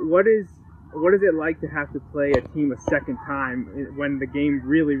what is it like to have to play a team a second time when the game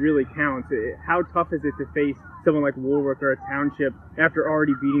really, really counts? How tough is it to face someone like Warwick or a Township after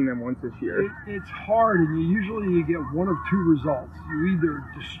already beating them once this year? It's hard, and you get one of 2 results. You either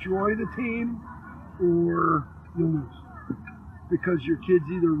destroy the team or you lose. Because your kids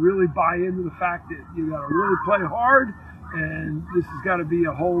either really buy into the fact that you got to really play hard, and this has got to be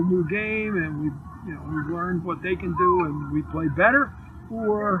a whole new game, and we've learned what they can do, and we play better,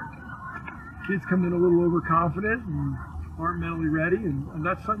 or kids come in a little overconfident and aren't mentally ready, and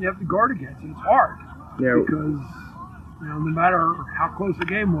that's something you have to guard against, and it's hard. Yeah. Because no matter how close the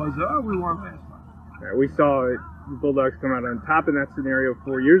game was, we won last time. Yeah, we saw the Bulldogs come out on top in that scenario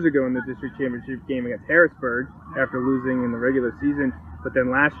 4 years ago in the district championship game against Harrisburg after losing in the regular season. But then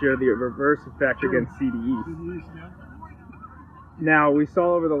last year, the reverse effect against CD East. Now, we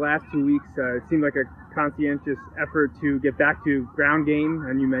saw over the last 2 weeks, it seemed like a conscientious effort to get back to ground game.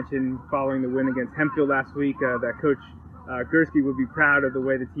 And you mentioned following the win against Hempfield last week that Coach Gursky would be proud of the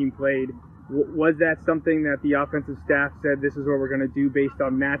way the team played. Was that something that the offensive staff said, this is what we're going to do based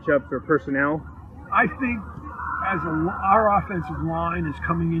on matchups or personnel? I think our offensive line is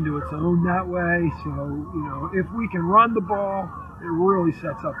coming into its own that way. So, if we can run the ball, it really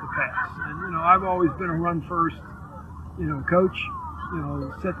sets up the pass. And, I've always been a run first, coach,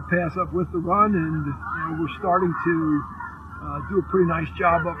 set the pass up with the run. And, we're starting to do a pretty nice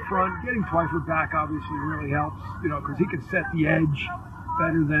job up front. Getting Pfeiffer back obviously really helps, because he can set the edge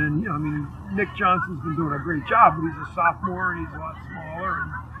better than, Nick Johnson's been doing a great job, but he's a sophomore and he's a lot smaller.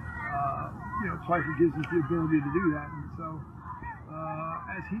 And, Pfeiffer gives us the ability to do that. And so,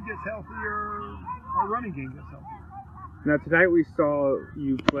 as he gets healthier, our running game gets healthier. Now, tonight we saw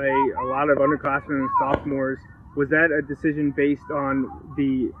you play a lot of underclassmen and sophomores. Was that a decision based on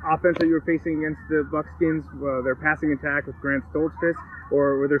the offense that you were facing against the Buckskins, their passing attack with Grant Stoltzfus,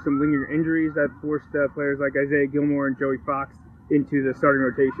 or were there some lingering injuries that forced players like Isaiah Gilmore and Joey Fox into the starting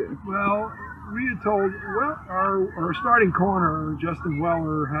rotation? Well, we had told, our starting corner, Justin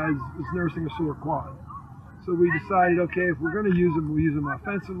Weller, is nursing a sore quad. So we decided, okay, if we're going to use him, we'll use him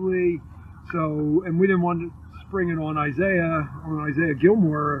offensively. So, and we didn't want to spring it on Isaiah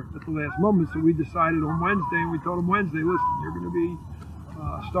Gilmore at the last moment. So we decided on Wednesday, and we told him Wednesday, listen, you're going to be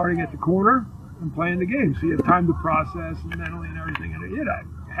starting at the corner and playing the game. So you have time to process and mentally and everything. And he had a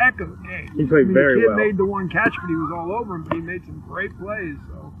heck of a game. He played very well. The kid made the one catch, but he was all over him, but he made some great plays.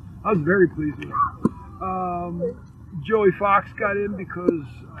 So I was very pleased with him. Joey Fox got in because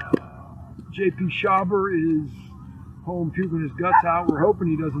J.P. Schauber is home puking his guts out. We're hoping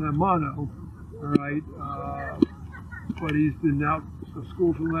he doesn't have mono, all right? But he's been out of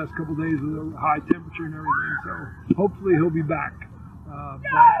school for the last couple of days with a high temperature and everything, so hopefully he'll be back. But,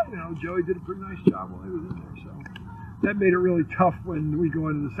 Joey did a pretty nice job while he was in there, so that made it really tough when we go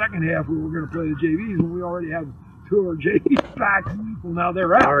into the second half where we're going to play the JVs when we already have two of our JV backs. Well, now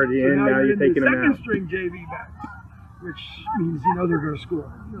they're out. Already so in, now you're into taking them second out. string JV backs, which means they're going to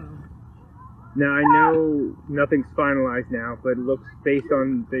score. Now, I know nothing's finalized now, but it looks based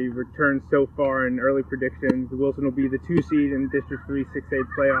on the returns so far and early predictions, Wilson will be the 2 seed in District 3 6A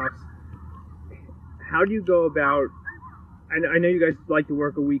playoffs. How do you go about? I know you guys like to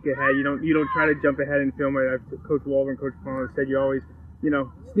work a week ahead. You don't try to jump ahead and film it. Coach Wolver and Coach Palmer said you always,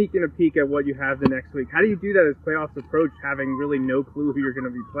 sneak in a peek at what you have the next week. How do you do that as playoffs approach, having really no clue who you're going to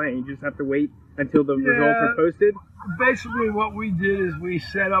be playing? You just have to wait until the results are posted? Basically, what we did is we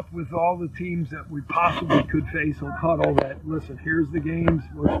set up with all the teams that we possibly could face on Huddle that, listen, here's the games,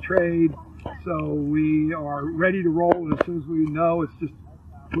 let's trade. So we are ready to roll, and as soon as we know, it's just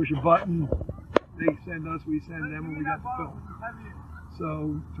push a button. They send us, we send them, and we got the film.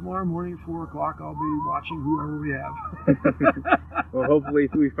 So tomorrow morning at 4 o'clock, I'll be watching whoever we have. Well, hopefully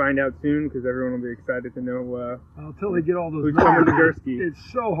we find out soon, because everyone will be excited to know. Until they get all those who's coming to numbers, Gursky.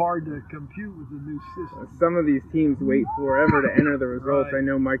 it's so hard to compute with the new system. Some of these teams wait forever to enter the results. Right. I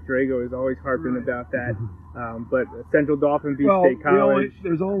know Mike Drago is always harping Right. about that. But Central Dauphin beat Well, State College.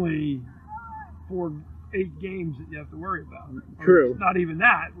 there's only 8 games that you have to worry about. True. Or not even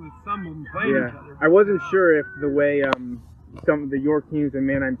that, with some of them playing each other. I wasn't sure if the way some of the York teams in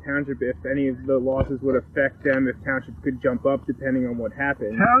Manheim Township, if any of the losses would affect them, if Township could jump up depending on what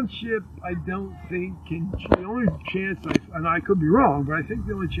happened. Township, I don't think can. The only chance, and I could be wrong, but I think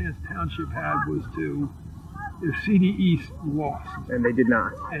the only chance Township had was if CD East lost. And they did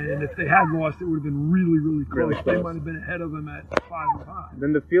not. And if they had lost, it would have been really, really close. Really close. They might have been ahead of them at 5-5.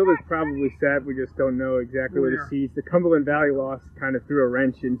 Then the field is probably set. We just don't know exactly where the seeds. The Cumberland Valley loss kind of threw a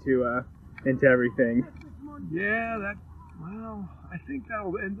wrench into everything. Yeah, I think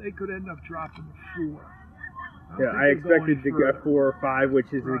and they could end up dropping to 4. I expected to get 4 or 5, which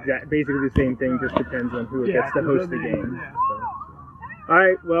is Right. basically the same thing. Just depends on who gets to host the game. Yeah. All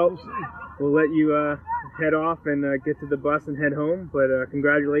right, well, We'll see. we'll let you head off and get to the bus and head home. But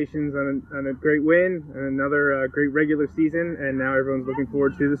congratulations on a great win and another great regular season. And now everyone's looking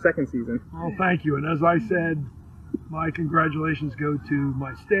forward to the second season. Well, thank you. And as I said, my congratulations go to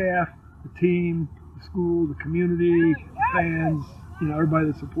my staff, the team, the school, the community, fans, everybody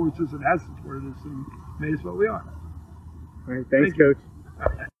that supports us and has supported us and made us what we are. All right, thanks, Thank you.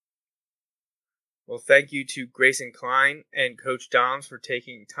 Coach. Well, thank you to Grayson Klein and Coach Doms for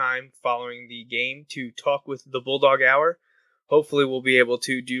taking time following the game to talk with the Bulldog Hour. Hopefully we'll be able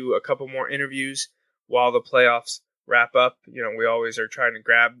to do a couple more interviews while the playoffs wrap up. We always are trying to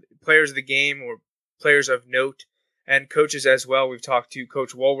grab players of the game or players of note and coaches as well. We've talked to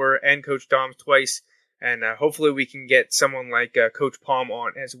Coach Wolver and Coach Doms twice, and hopefully we can get someone like Coach Palm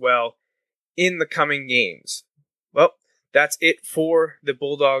on as well in the coming games. Well, that's it for the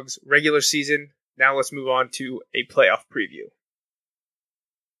Bulldogs regular season. Now let's move on to a playoff preview.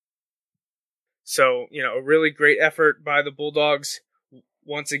 So, a really great effort by the Bulldogs.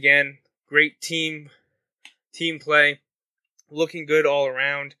 Once again, great team play, looking good all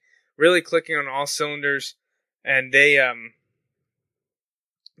around, really clicking on all cylinders, and they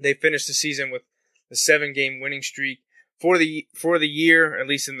finished the season with a 7-game winning streak. For the year, at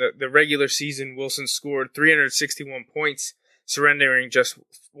least in the regular season, Wilson scored 361 points, surrendering just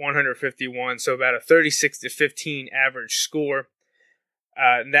 151, so about a 36-15 average score.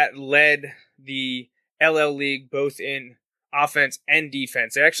 That led the LL League both in offense and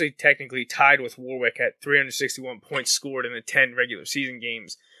defense. They actually technically tied with Warwick at 361 points scored in the 10 regular season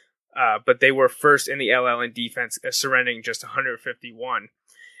games, but they were first in the LL in defense, surrendering just 151.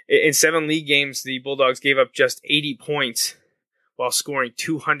 In 7 league games, the Bulldogs gave up just 80 points while scoring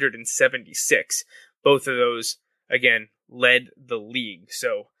 276. Both of those, again, led the league.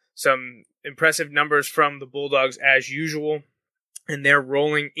 So some impressive numbers from the Bulldogs as usual, and they're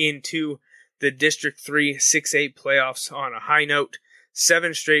rolling into the District 3 6A playoffs on a high note.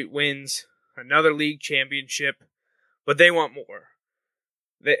 7 straight wins, another league championship, but they want more.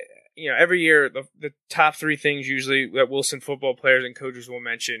 Every year, the top 3 things usually that Wilson football players and coaches will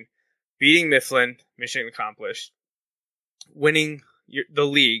mention: beating Mifflin, mission accomplished; winning the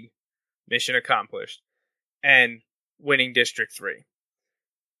league, mission accomplished; and winning District 3.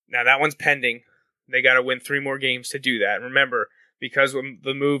 Now that one's pending. They got to win 3 more games to do that. Remember, because of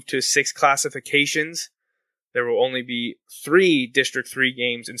the move to 6 classifications, there will only be 3 District 3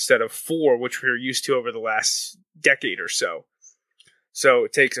 games instead of 4, which we're used to over the last decade or so. So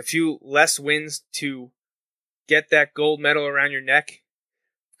it takes a few less wins to get that gold medal around your neck,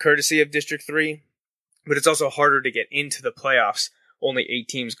 courtesy of District 3, but it's also harder to get into the playoffs, only 8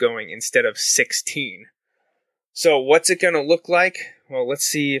 teams going instead of 16. So what's it going to look like? Well, let's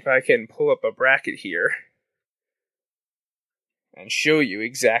see if I can pull up a bracket here. and show you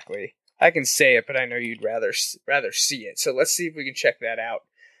exactly. I can say it, but I know you'd rather see it. So let's see if we can check that out,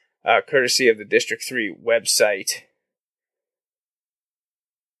 courtesy of the District 3 website.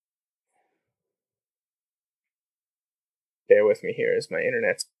 Bear with me here as my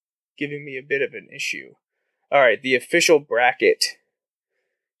internet's giving me a bit of an issue. All right, the official bracket.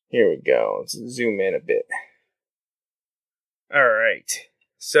 Here we go. Let's zoom in a bit. All right.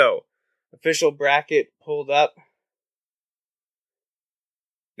 So, official bracket pulled up.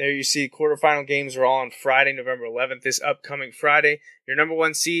 There you see quarterfinal games are all on Friday, November 11th, this upcoming Friday. Your number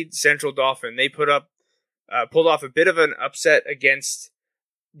 1 seed, Central Dauphin. They pulled off a bit of an upset against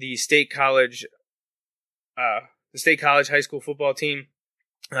the State College high school football team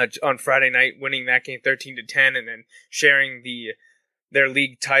on Friday night, winning that game 13-10, and then sharing their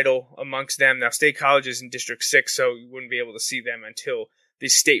league title amongst them. Now, State College is in District 6, so you wouldn't be able to see them until the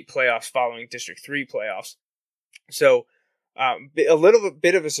state playoffs following District 3 playoffs. So, a little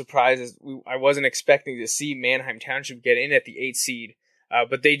bit of a surprise is I wasn't expecting to see Manheim Township get in at the 8th seed,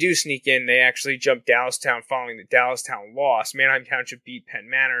 but they do sneak in. They actually jumped Dallastown following the Dallastown loss. Manheim Township beat Penn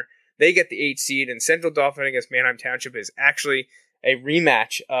Manor. They get the 8th seed, and Central Dauphin against Manheim Township is actually a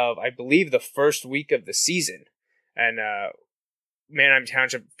rematch of, I believe, the first week of the season. And Manheim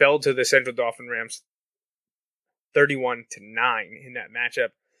Township fell to the Central Dauphin Rams 31-9 in that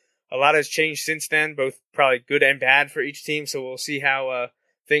matchup. A lot has changed since then, both probably good and bad for each team, so we'll see how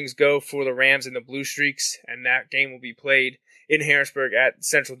things go for the Rams and the Blue Streaks, and that game will be played in Harrisburg at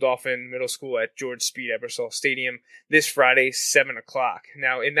Central Dauphin Middle School at George Speed Ebersol Stadium this Friday, 7 o'clock.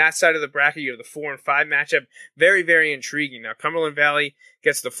 Now, in that side of the bracket, you have the 4 and 5 matchup. Very, very intriguing. Now, Cumberland Valley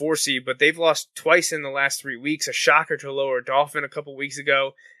gets the 4 seed, but they've lost twice in the last 3 weeks. A shocker to Lower Dauphin a couple weeks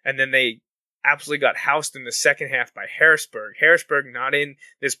ago, and then they absolutely got housed in the second half by Harrisburg. Harrisburg not in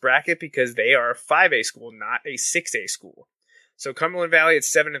this bracket because they are a 5A school, not a 6A school. So Cumberland Valley at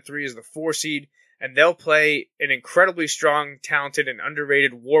 7-3 is the 4 seed, and they'll play an incredibly strong, talented, and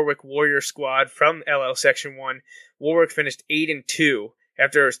underrated Warwick Warrior squad from LL Section 1. Warwick finished 8-2.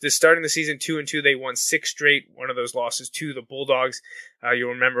 After starting the season 2-2, they won 6 straight. One of those losses to the Bulldogs. You'll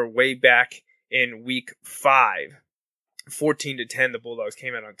remember way back in week 5, 14-10, the Bulldogs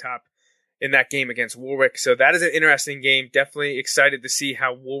came out on top in that game against Warwick. So that is an interesting game. Definitely excited to see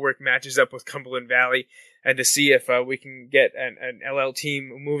how Warwick matches up with Cumberland Valley and to see if we can get an LL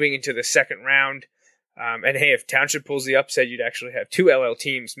team moving into the second round. And hey, if Township pulls the upset, you'd actually have 2 LL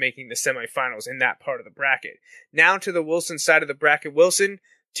teams making the semifinals in that part of the bracket. Now to the Wilson side of the bracket. Wilson,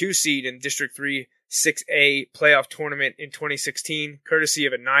 2 seed in District 3 6A playoff tournament in 2016, courtesy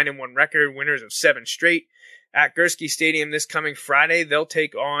of a 9-1 record, winners of 7 straight. At Gursky Stadium this coming Friday, they'll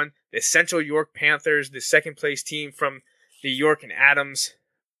take on the Central York Panthers, the second place team from the York and Adams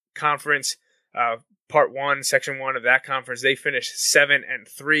Conference, Part 1, Section 1 of that conference. They finished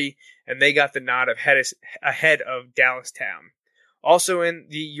 7-3, and they got the nod ahead of Dallastown. Also in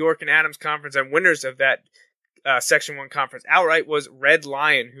the York and Adams Conference, and winners of that Section 1 conference outright was Red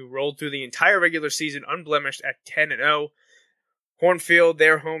Lion, who rolled through the entire regular season unblemished at 10-0. Hornfield,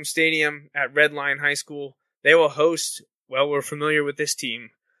 their home stadium at Red Lion High School, they will host, well, we're familiar with this team,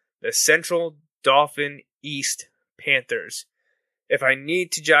 the Central Dauphin East Panthers. If I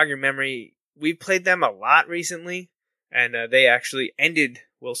need to jog your memory, we played them a lot recently, and they actually ended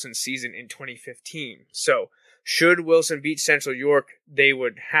Wilson's season in 2015. So, should Wilson beat Central York, they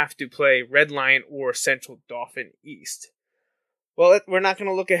would have to play Red Lion or Central Dauphin East. Well, we're not going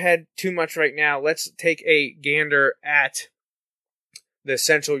to look ahead too much right now. Let's take a gander at the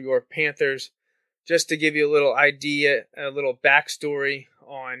Central York Panthers, just to give you a little idea, a little backstory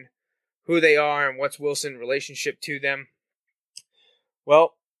on who they are and what's Wilson's relationship to them.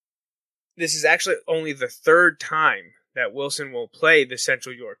 Well, this is actually only the 3rd time that Wilson will play the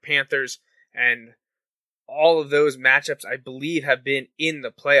Central York Panthers, and all of those matchups, I believe, have been in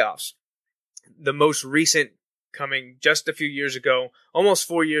the playoffs. The most recent coming just a few years ago, almost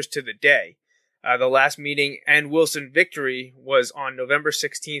 4 years to the day. The last meeting and Wilson victory was on November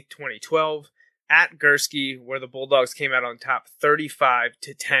 16th, 2012, at Gursky, where the Bulldogs came out on top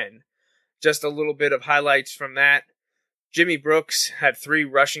 35-10. Just a little bit of highlights from that. Jimmy Brooks had 3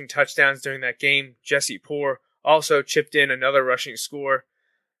 rushing touchdowns during that game. Jesse Poor also chipped in another rushing score.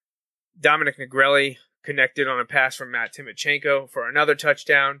 Dominic Negrelli connected on a pass from Matt Timochenko for another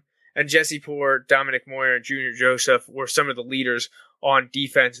touchdown. And Jesse Poor, Dominic Moyer, and Junior Joseph were some of the leaders on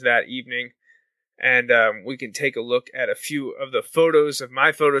defense that evening. And we can take a look at a few of the photos of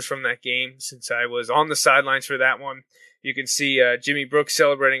my photos from that game, since I was on the sidelines for that one. You can see Jimmy Brooks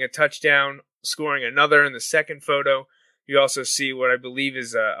celebrating a touchdown, scoring another in the second photo. You also see what I believe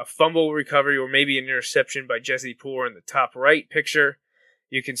is a fumble recovery or maybe an interception by Jesse Poore in the top right picture.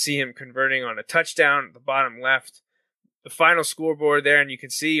 You can see him converting on a touchdown at the bottom left. The final scoreboard there, and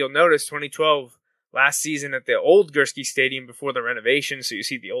you'll notice 2012 last season at the old Gursky Stadium before the renovation. So you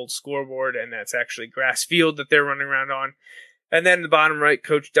see the old scoreboard, and that's actually grass field that they're running around on. And then the bottom right,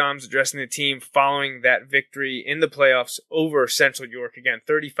 Coach Dom's addressing the team following that victory in the playoffs over Central York, again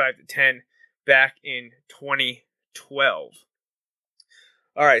 35-10 back in 2012.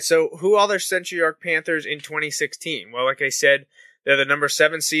 All right, so who are the Central York Panthers in 2016? Well, like I said, they're the number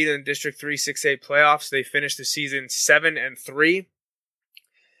 7 seed in the District 3 6A playoffs. They finished the season 7-3.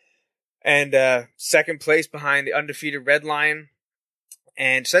 And second place behind the undefeated Red Lion.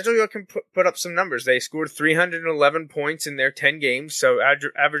 And Central York can put up some numbers. They scored 311 points in their 10 games, so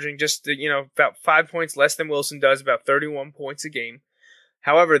averaging just about 5 points less than Wilson does, about 31 points a game.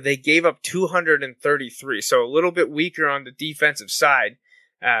 However, they gave up 233, so a little bit weaker on the defensive side.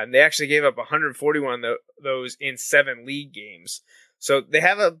 And they actually gave up 141 of those in 7 league games. So they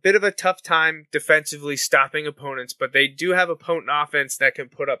have a bit of a tough time defensively stopping opponents, but they do have a potent offense that can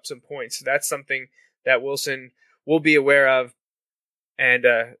put up some points. So that's something that Wilson will be aware of. And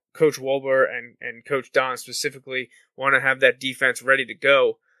Coach Wolber and Coach Don specifically want to have that defense ready to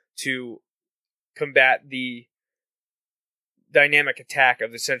go to combat the dynamic attack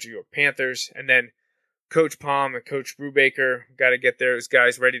of the Central York Panthers. And then Coach Palm and Coach Brubaker got to get those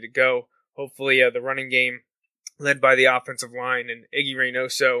guys ready to go. Hopefully the running game led by the offensive line and Iggy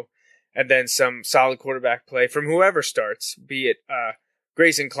Reynoso, and then some solid quarterback play from whoever starts, be it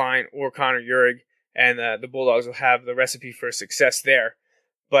Grayson Klein or Connor Urig. And the Bulldogs will have the recipe for success there.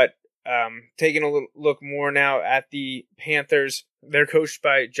 But taking a look more now at the Panthers, they're coached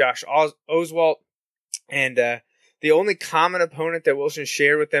by Josh Oswalt. And the only common opponent that Wilson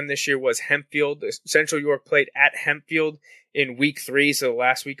shared with them this year was Hempfield. Central York played at Hempfield in week 3, so the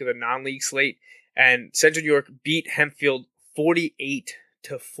last week of the non-league slate. And Central York beat Hempfield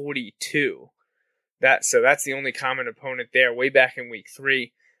 48-42. So that's the only common opponent there, way back in week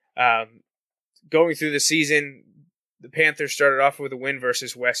 3. Going through the season, the Panthers started off with a win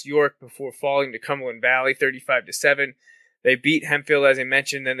versus West York before falling to Cumberland Valley 35-7. They beat Hempfield, as I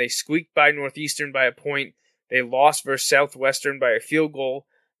mentioned, then they squeaked by Northeastern by a point. They lost versus Southwestern by a field goal.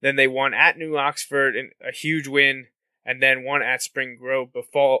 Then they won at New Oxford in a huge win, and then won at Spring Grove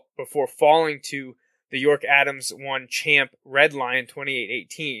before falling to the York Adams 1 champ Red Lion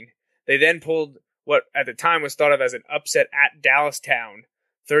 28-18. They then pulled what at the time was thought of as an upset at Dallastown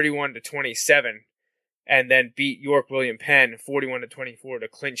 31-27, and then beat York William Penn 41-24 to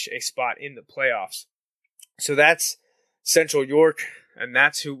clinch a spot in the playoffs. So that's Central York, and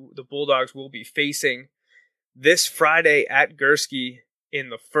that's who the Bulldogs will be facing this Friday at Gursky in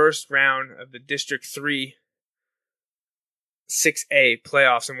the first round of the District 3 6A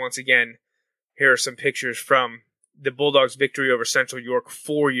playoffs. And once again, here are some pictures from the Bulldogs' victory over Central York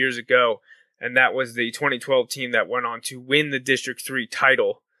 4 years ago. And that was the 2012 team that went on to win the District 3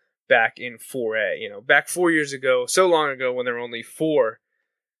 title back in 4A. Back 4 years ago, so long ago when there were only 4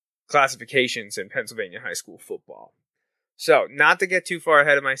 classifications in Pennsylvania high school football. So, not to get too far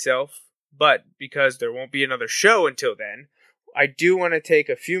ahead of myself, but because there won't be another show until then, I do want to take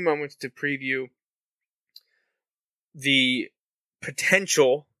a few moments to preview the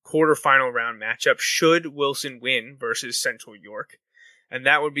potential quarterfinal round matchup should Wilson win versus Central York. And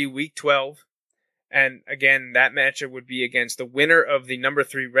that would be week 12. And again, that matchup would be against the winner of the number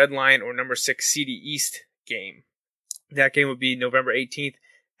 3 Red Lion or number 6 CD East game. That game would be November 18th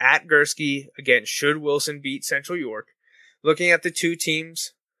at Gursky. Again, should Wilson beat Central York. Looking at the 2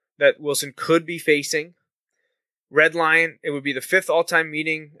 teams that Wilson could be facing, Red Lion, it would be the 5th all-time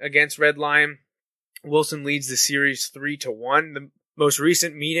meeting against Red Lion. Wilson leads the series 3-1. The most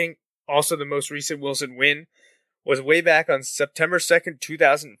recent meeting, also the most recent Wilson win, was way back on September 2nd,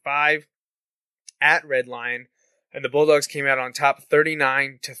 2005 at Red Lion, and the Bulldogs came out on top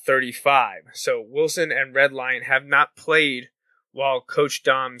 39-35. So Wilson and Red Lion have not played while Coach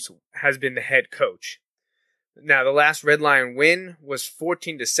Doms has been the head coach. Now, the last Red Lion win was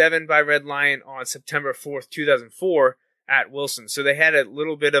 14-7 by Red Lion on September 4th, 2004 at Wilson. So they had a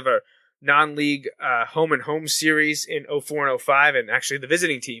little bit of a non-league home-and-home series in 04 and 05, and actually the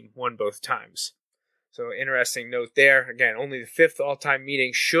visiting team won both times. So interesting note there. Again, only the 5th all-time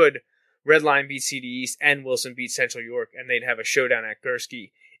meeting should Red Lion beat CD East and Wilson beat Central York, and they'd have a showdown at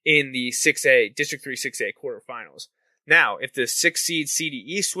Gursky in the 6A, District 3 6A quarterfinals. Now, if the 6th seed CD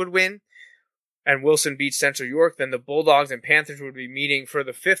East would win and Wilson beats Central York, then the Bulldogs and Panthers would be meeting for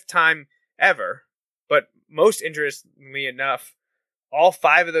the 5th time ever. But most interestingly enough, all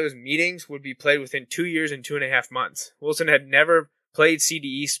 5 of those meetings would be played within 2 years and 2.5 months. Wilson had never played CD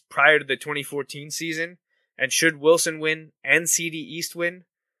East prior to the 2014 season, and should Wilson win and CD East win,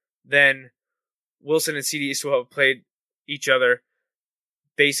 then Wilson and CD East will have played each other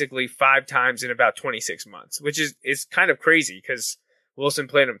basically 5 times in about 26 months, which is kind of crazy because Wilson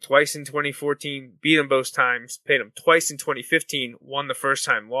played them twice in 2014, beat them both times, played them twice in 2015, won the first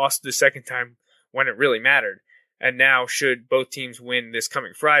time, lost the second time when it really mattered. And now, should both teams win this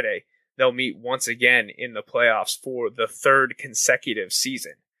coming Friday, they'll meet once again in the playoffs for the 3rd consecutive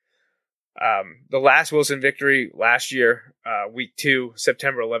season. The last Wilson victory last year, week 2,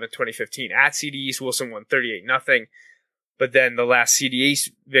 September 11th, 2015, at CD East, Wilson won 38-0. But then the last CD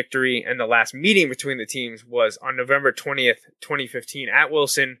East victory and the last meeting between the teams was on November 20th, 2015 at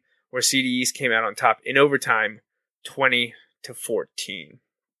Wilson, where CD East came out on top in overtime, 20-14.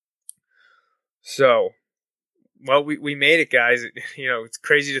 So, well, we made it, guys. It's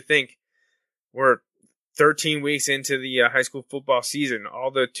crazy to think we're 13 weeks into the high school football season. All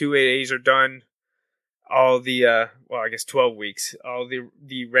the 2-8As are done. All the, 12 weeks. All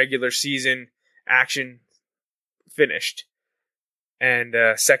the regular season action finished. And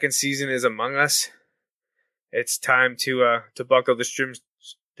second season is among us. It's time to buckle the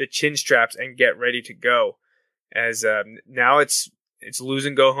chin straps and get ready to go. As now it's lose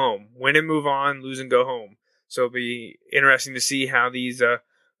and go home. Win and move on, lose and go home. So it'll be interesting to see how these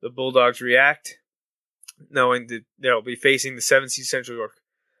the Bulldogs react, knowing that they'll be facing the 7th seed Central York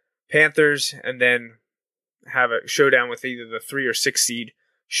Panthers, and then have a showdown with either the 3 or 6 seed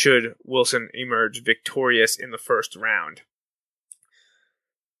should Wilson emerge victorious in the first round.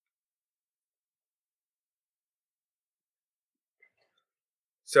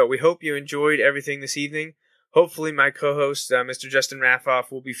 So we hope you enjoyed everything this evening. Hopefully my co-host, Mr. Justin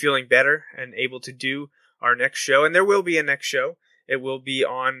Raffoff, will be feeling better and able to do our next show. And there will be a next show. It will be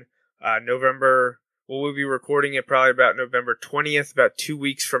on we'll be recording it probably about November 20th, about 2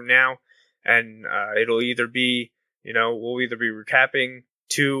 weeks from now. And it'll either be, we'll either be recapping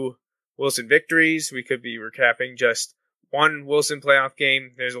 2 Wilson victories. We could be recapping just 1 Wilson playoff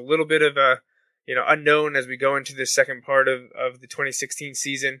game. There's a little bit of a, unknown as we go into the second part of the 2016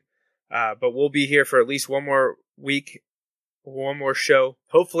 season. But we'll be here for at least one more week, one more show.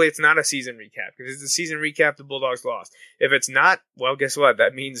 Hopefully it's not a season recap, because if it's a season recap, the Bulldogs lost. If it's not, well, guess what?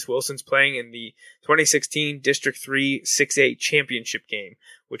 That means Wilson's playing in the 2016 District 3 6A championship game,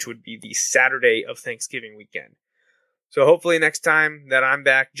 which would be the Saturday of Thanksgiving weekend. So hopefully next time that I'm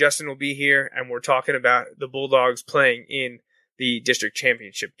back, Justin will be here, and we're talking about the Bulldogs playing in the district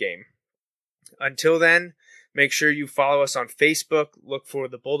championship game. Until then, make sure you follow us on Facebook. Look for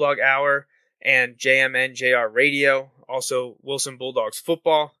the Bulldog Hour and JMNJR Radio. Also, Wilson Bulldogs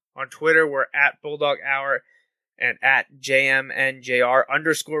Football. On Twitter, we're at Bulldog Hour and at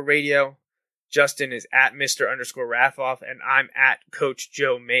JMNJR_radio. Justin is at Mr_Raffoff, and I'm at Coach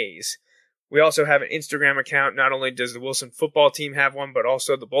Joe Mays. We also have an Instagram account. Not only does the Wilson football team have one, but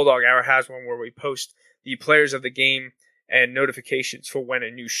also the Bulldog Hour has one, where we post the players of the game and notifications for when a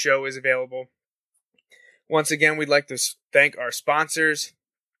new show is available. Once again, we'd like to thank our sponsors,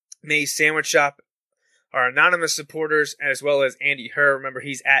 Mays Sandwich Shop, our anonymous supporters, as well as Andy Herr. Remember,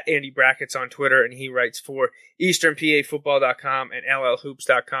 he's at Andy Brackets on Twitter, and he writes for EasternPAFootball.com and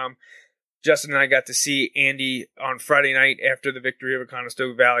LLHoops.com. Justin and I got to see Andy on Friday night after the victory over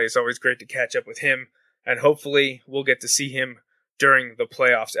Conestoga Valley. It's always great to catch up with him, and hopefully we'll get to see him during the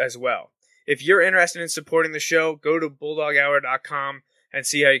playoffs as well. If you're interested in supporting the show, go to BulldogHour.com and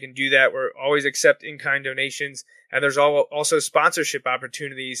see how you can do that. We're always accept in-kind donations, and there's also sponsorship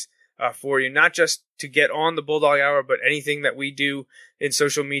opportunities for you, not just to get on the Bulldog Hour, but anything that we do in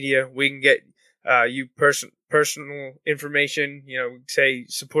social media. We can get you personal information, say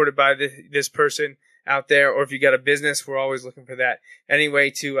supported by this person out there, or if you got a business, we're always looking for that. Anyway,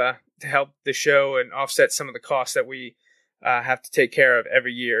 to help the show and offset some of the costs that we have to take care of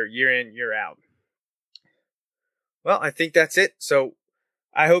every year in, year out. Well, I think that's it. So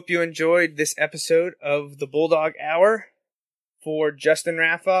I hope you enjoyed this episode of the Bulldog Hour. For Justin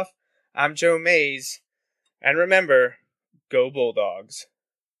Raffoff, I'm Joe Mays. And remember, go Bulldogs.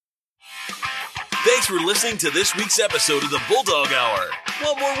 Thanks for listening to this week's episode of the Bulldog Hour.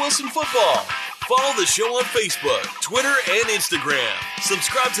 Want more Wilson football? Follow the show on Facebook, Twitter, and Instagram.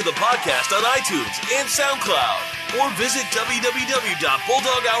 Subscribe to the podcast on iTunes and SoundCloud. Or visit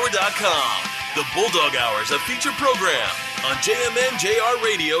www.bulldoghour.com. The Bulldog Hour is a featured program on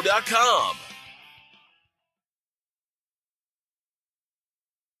JMNJRradio.com.